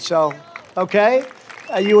unfairly. So, okay?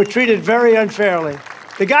 You were treated very unfairly.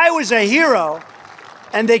 The guy was a hero,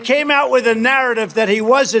 and they came out with a narrative that he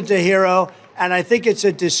wasn't a hero, and I think it's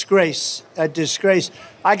a disgrace, a disgrace.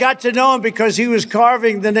 I got to know him because he was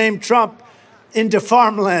carving the name Trump into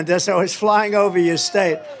farmland as I was flying over your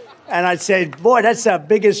state. And I'd say, boy, that's the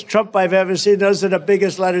biggest Trump I've ever seen. Those are the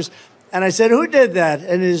biggest letters. And I said, who did that?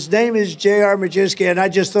 And his name is J.R. Majewski, and I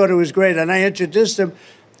just thought it was great. And I introduced him.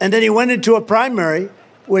 And then he went into a primary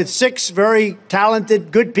with 6 very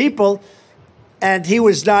talented, good people, and he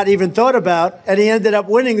was not even thought about. And he ended up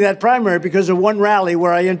winning that primary because of one rally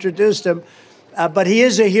where I introduced him. But he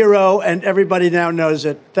is a hero, and everybody now knows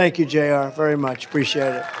it. Thank you, J.R., very much.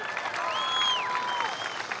 Appreciate it.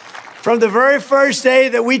 From the very first day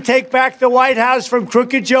that we take back the White House from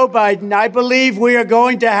crooked Joe Biden, I believe we are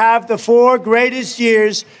going to have the 4 greatest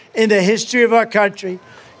years in the history of our country.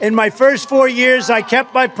 In my first 4 years, I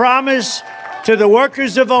kept my promise to the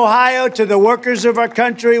workers of Ohio, to the workers of our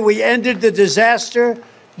country. We ended the disaster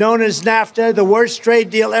known as NAFTA, the worst trade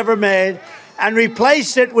deal ever made, and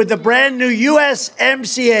replaced it with the brand new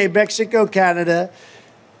USMCA, Mexico-Canada.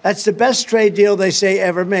 That's the best trade deal they say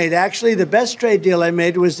ever made. Actually, the best trade deal I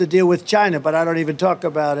made was the deal with China, but I don't even talk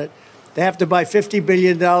about it. They have to buy $50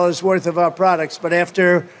 billion worth of our products. But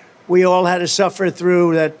after we all had to suffer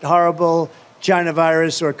through that horrible China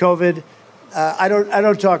virus or COVID, I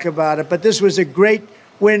don't talk about it. But this was a great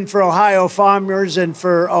win for Ohio farmers and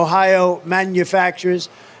for Ohio manufacturers.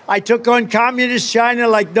 I took on communist China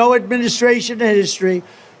like no administration in history,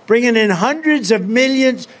 bringing in hundreds of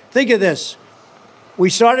millions. Think of this. We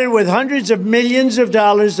started with hundreds of millions of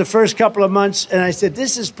dollars the first couple of months, and I said,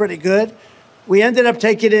 this is pretty good. We ended up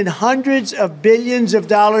taking in hundreds of billions of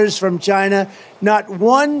dollars from China. Not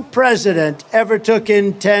one president ever took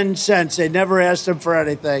in 10 cents. They never asked them for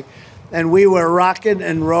anything. And we were rocking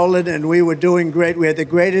and rolling, and we were doing great. We had the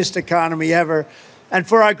greatest economy ever. And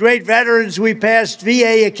for our great veterans, we passed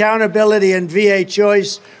VA accountability and VA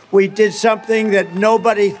choice. We did something that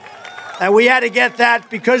nobody, and we had to get that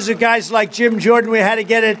because of guys like Jim Jordan. We had to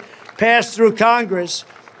get it passed through Congress,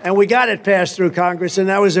 and we got it passed through Congress, and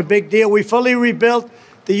that was a big deal. We fully rebuilt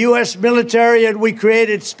the U.S. military, and we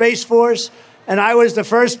created Space Force, and I was the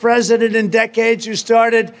first president in decades who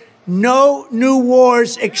started no new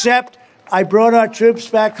wars, except I brought our troops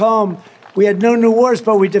back home. We had no new wars,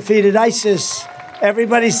 but we defeated ISIS.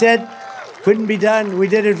 Everybody said couldn't be done. We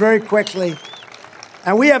did it very quickly.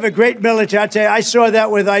 And we have a great military. I tell you, I saw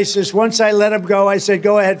that with ISIS. Once I let them go, I said,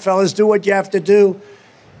 go ahead, fellas, do what you have to do.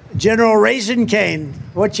 General Raisin Kane.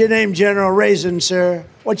 What's your name, General Raisin, sir?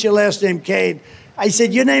 What's your last name, Kane? I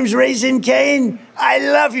said, your name's Raisin Kane? I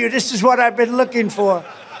love you. This is what I've been looking for.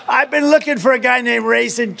 I've been looking for a guy named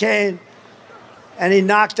Raisin Kane. And he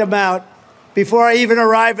knocked him out. Before I even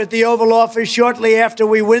arrive at the Oval Office, shortly after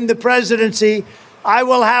we win the presidency, I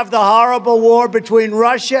will have the horrible war between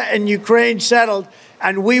Russia and Ukraine settled,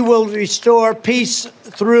 and we will restore peace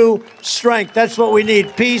through strength. That's what we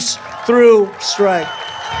need, peace through strength.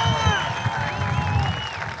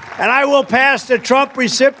 And I will pass the Trump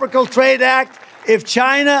Reciprocal Trade Act if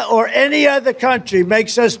China or any other country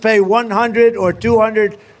makes us pay 100 or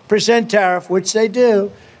 200% tariff, which they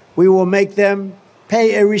do. We will make them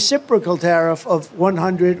pay a reciprocal tariff of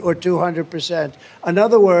 100 or 200%. In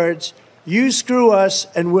other words, you screw us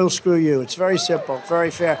and we'll screw you. It's very simple,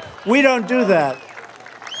 very fair. We don't do that.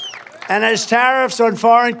 And as tariffs on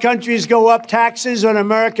foreign countries go up, taxes on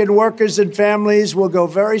American workers and families will go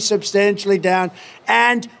very substantially down,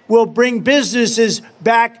 and will bring businesses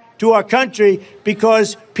back to our country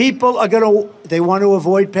because people are they want to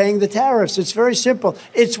avoid paying the tariffs. It's very simple.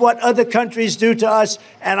 It's what other countries do to us.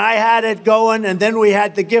 And I had it going, and then we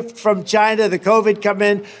had the gift from China, the COVID come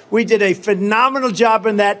in. We did a phenomenal job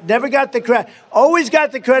in that. Never got the credit. Always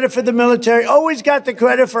got the credit for the military. Always got the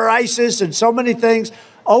credit for ISIS and so many things.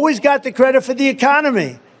 Always got the credit for the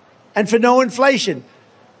economy and for no inflation.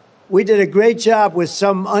 We did a great job with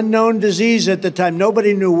some unknown disease at the time.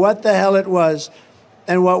 Nobody knew what the hell it was.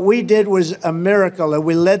 And what we did was a miracle, and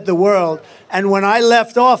we led the world. And when I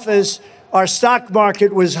left office, our stock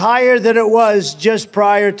market was higher than it was just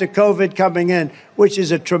prior to COVID coming in, which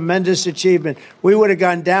is a tremendous achievement. We would have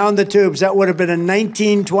gone down the tubes. That would have been in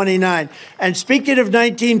 1929. And speaking of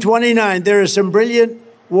 1929, there are some brilliant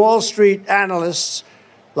Wall Street analysts,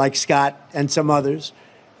 like Scott and some others,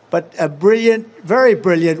 but a brilliant, very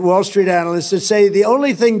brilliant Wall Street analyst that say the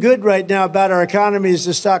only thing good right now about our economy is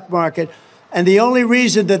the stock market. And the only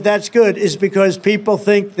reason that that's good is because people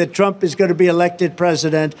think that Trump is going to be elected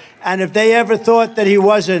president. And if they ever thought that he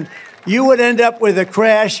wasn't, you would end up with a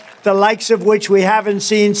crash, the likes of which we haven't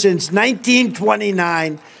seen since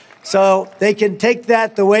 1929. So they can take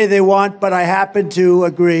that the way they want. But I happen to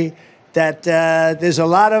agree that there's a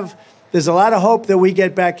lot of hope that we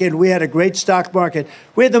get back in. We had a great stock market.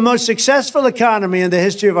 We had the most successful economy in the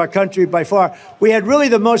history of our country by far. We had really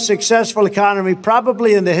the most successful economy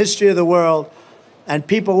probably in the history of the world. And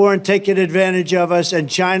people weren't taking advantage of us, and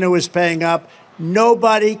China was paying up.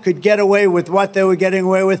 Nobody could get away with what they were getting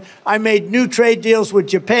away with. I made new trade deals with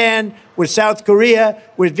Japan, with South Korea,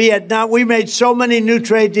 with Vietnam. We made so many new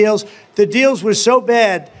trade deals. The deals were so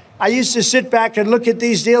bad. I used to sit back and look at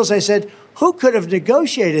these deals. I said, who could have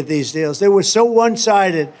negotiated these deals? They were so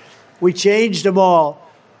one-sided. We changed them all.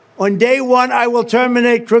 On day one, I will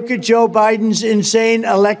terminate crooked Joe Biden's insane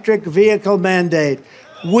electric vehicle mandate.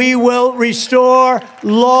 We will restore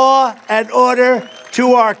law and order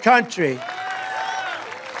to our country.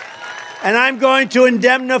 And I'm going to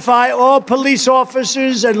indemnify all police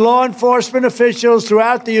officers and law enforcement officials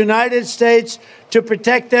throughout the United States to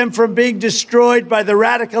protect them from being destroyed by the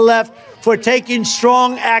radical left for taking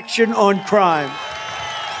strong action on crime.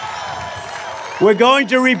 We're going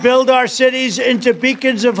to rebuild our cities into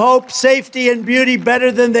beacons of hope, safety, and beauty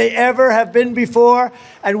better than they ever have been before.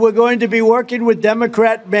 And we're going to be working with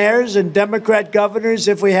Democrat mayors and Democrat governors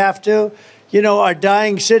if we have to. You know, our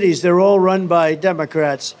dying cities, they're all run by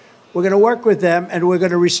Democrats. We're going to work with them, and we're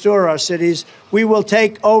going to restore our cities. We will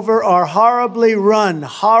take over our horribly run,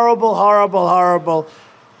 horrible,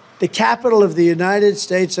 the capital of the United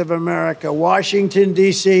States of America, Washington,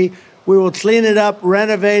 D.C., We will clean it up,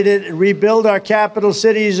 renovate it, and rebuild our capital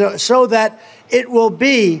cities so that it will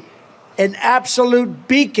be an absolute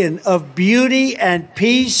beacon of beauty and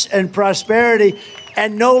peace and prosperity,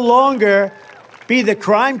 and no longer be the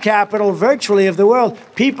crime capital virtually of the world.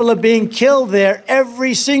 People are being killed there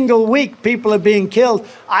every single week. People are being killed.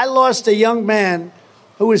 I lost a young man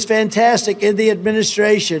who was fantastic in the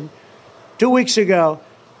administration 2 weeks ago.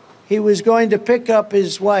 He was going to pick up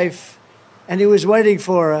his wife, and he was waiting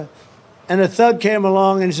for her. And a thug came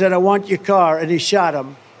along and said, "I want your car." And he shot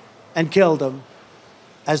him and killed him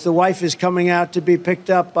as the wife is coming out to be picked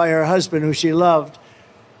up by her husband, who she loved.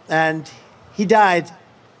 And he died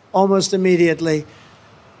almost immediately.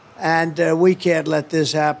 And we can't let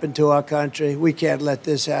this happen to our country. We can't let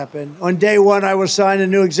this happen. On day one, I will sign a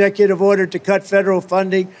new executive order to cut federal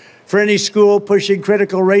funding for any school pushing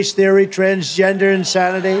critical race theory, transgender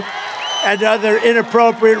insanity, and other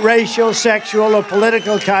inappropriate racial, sexual, or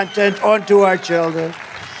political content onto our children.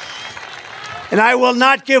 And I will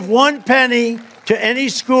not give 1 penny to any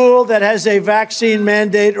school that has a vaccine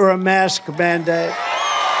mandate or a mask mandate.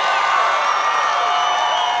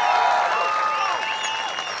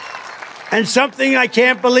 And something I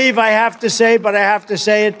can't believe I have to say, but I have to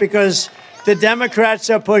say it because the Democrats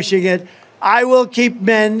are pushing it. I will keep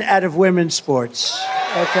men out of women's sports,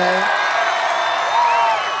 okay?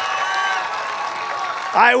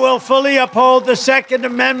 I will fully uphold the Second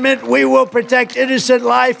Amendment. We will protect innocent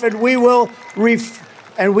life, and we will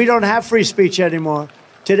and we don't have free speech anymore.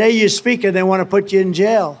 Today you speak and they want to put you in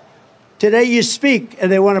jail. Today you speak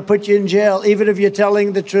and they want to put you in jail. Even if you're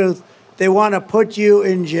telling the truth, they want to put you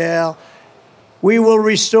in jail. We will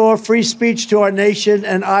restore free speech to our nation,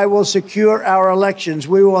 and I will secure our elections.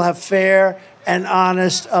 We will have fair and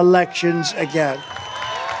honest elections again.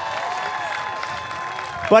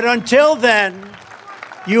 But until then,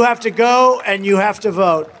 you have to go and you have to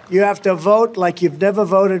vote. You have to vote like you've never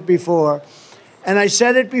voted before. And I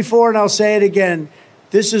said it before and I'll say it again.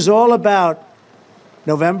 This is all about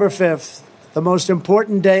November 5th, the most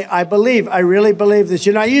important day. I really believe this.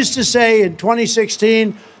 You know, I used to say in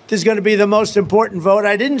 2016, this is going to be the most important vote.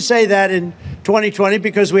 I didn't say that in 2020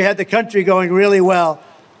 because we had the country going really well.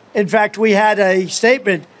 In fact, we had a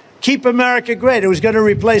statement, "Keep America Great." It was going to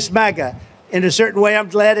replace MAGA. In a certain way, I'm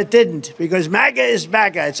glad it didn't, because MAGA is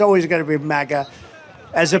MAGA. It's always going to be MAGA,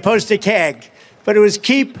 as opposed to CAG. But it was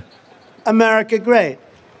 "Keep America Great."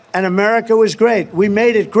 And America was great. We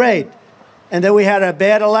made it great. And then we had a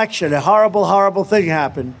bad election. A horrible, horrible thing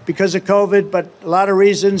happened because of COVID, but a lot of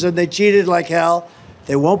reasons, and they cheated like hell.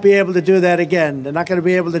 They won't be able to do that again. They're not going to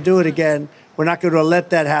be able to do it again. We're not going to let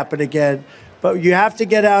that happen again. But you have to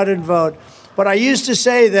get out and vote. But I used to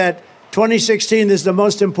say that 2016 is the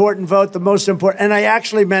most important vote, the most important, and I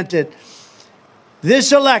actually meant it.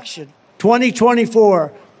 This election,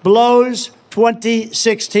 2024, blows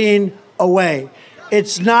 2016 away.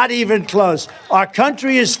 It's not even close. Our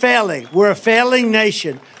country is failing. We're a failing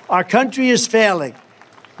nation. Our country is failing.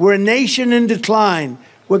 We're a nation in decline.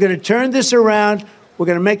 We're going to turn this around. We're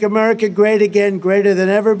going to make America great again, greater than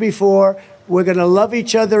ever before. We're going to love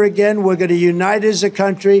each other again. We're going to unite as a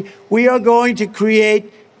country. We are going to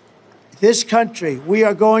create this country. We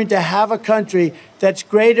are going to have a country that's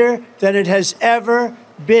greater than it has ever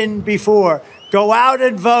been before. Go out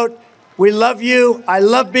and vote. We love you. I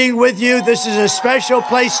love being with you. This is a special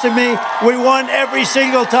place to me. We won every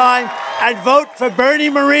single time. And vote for Bernie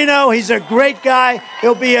Moreno. He's a great guy.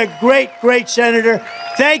 He'll be a great, great senator.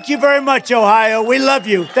 Thank you very much, Ohio. We love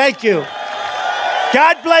you. Thank you.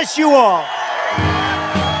 God bless you all.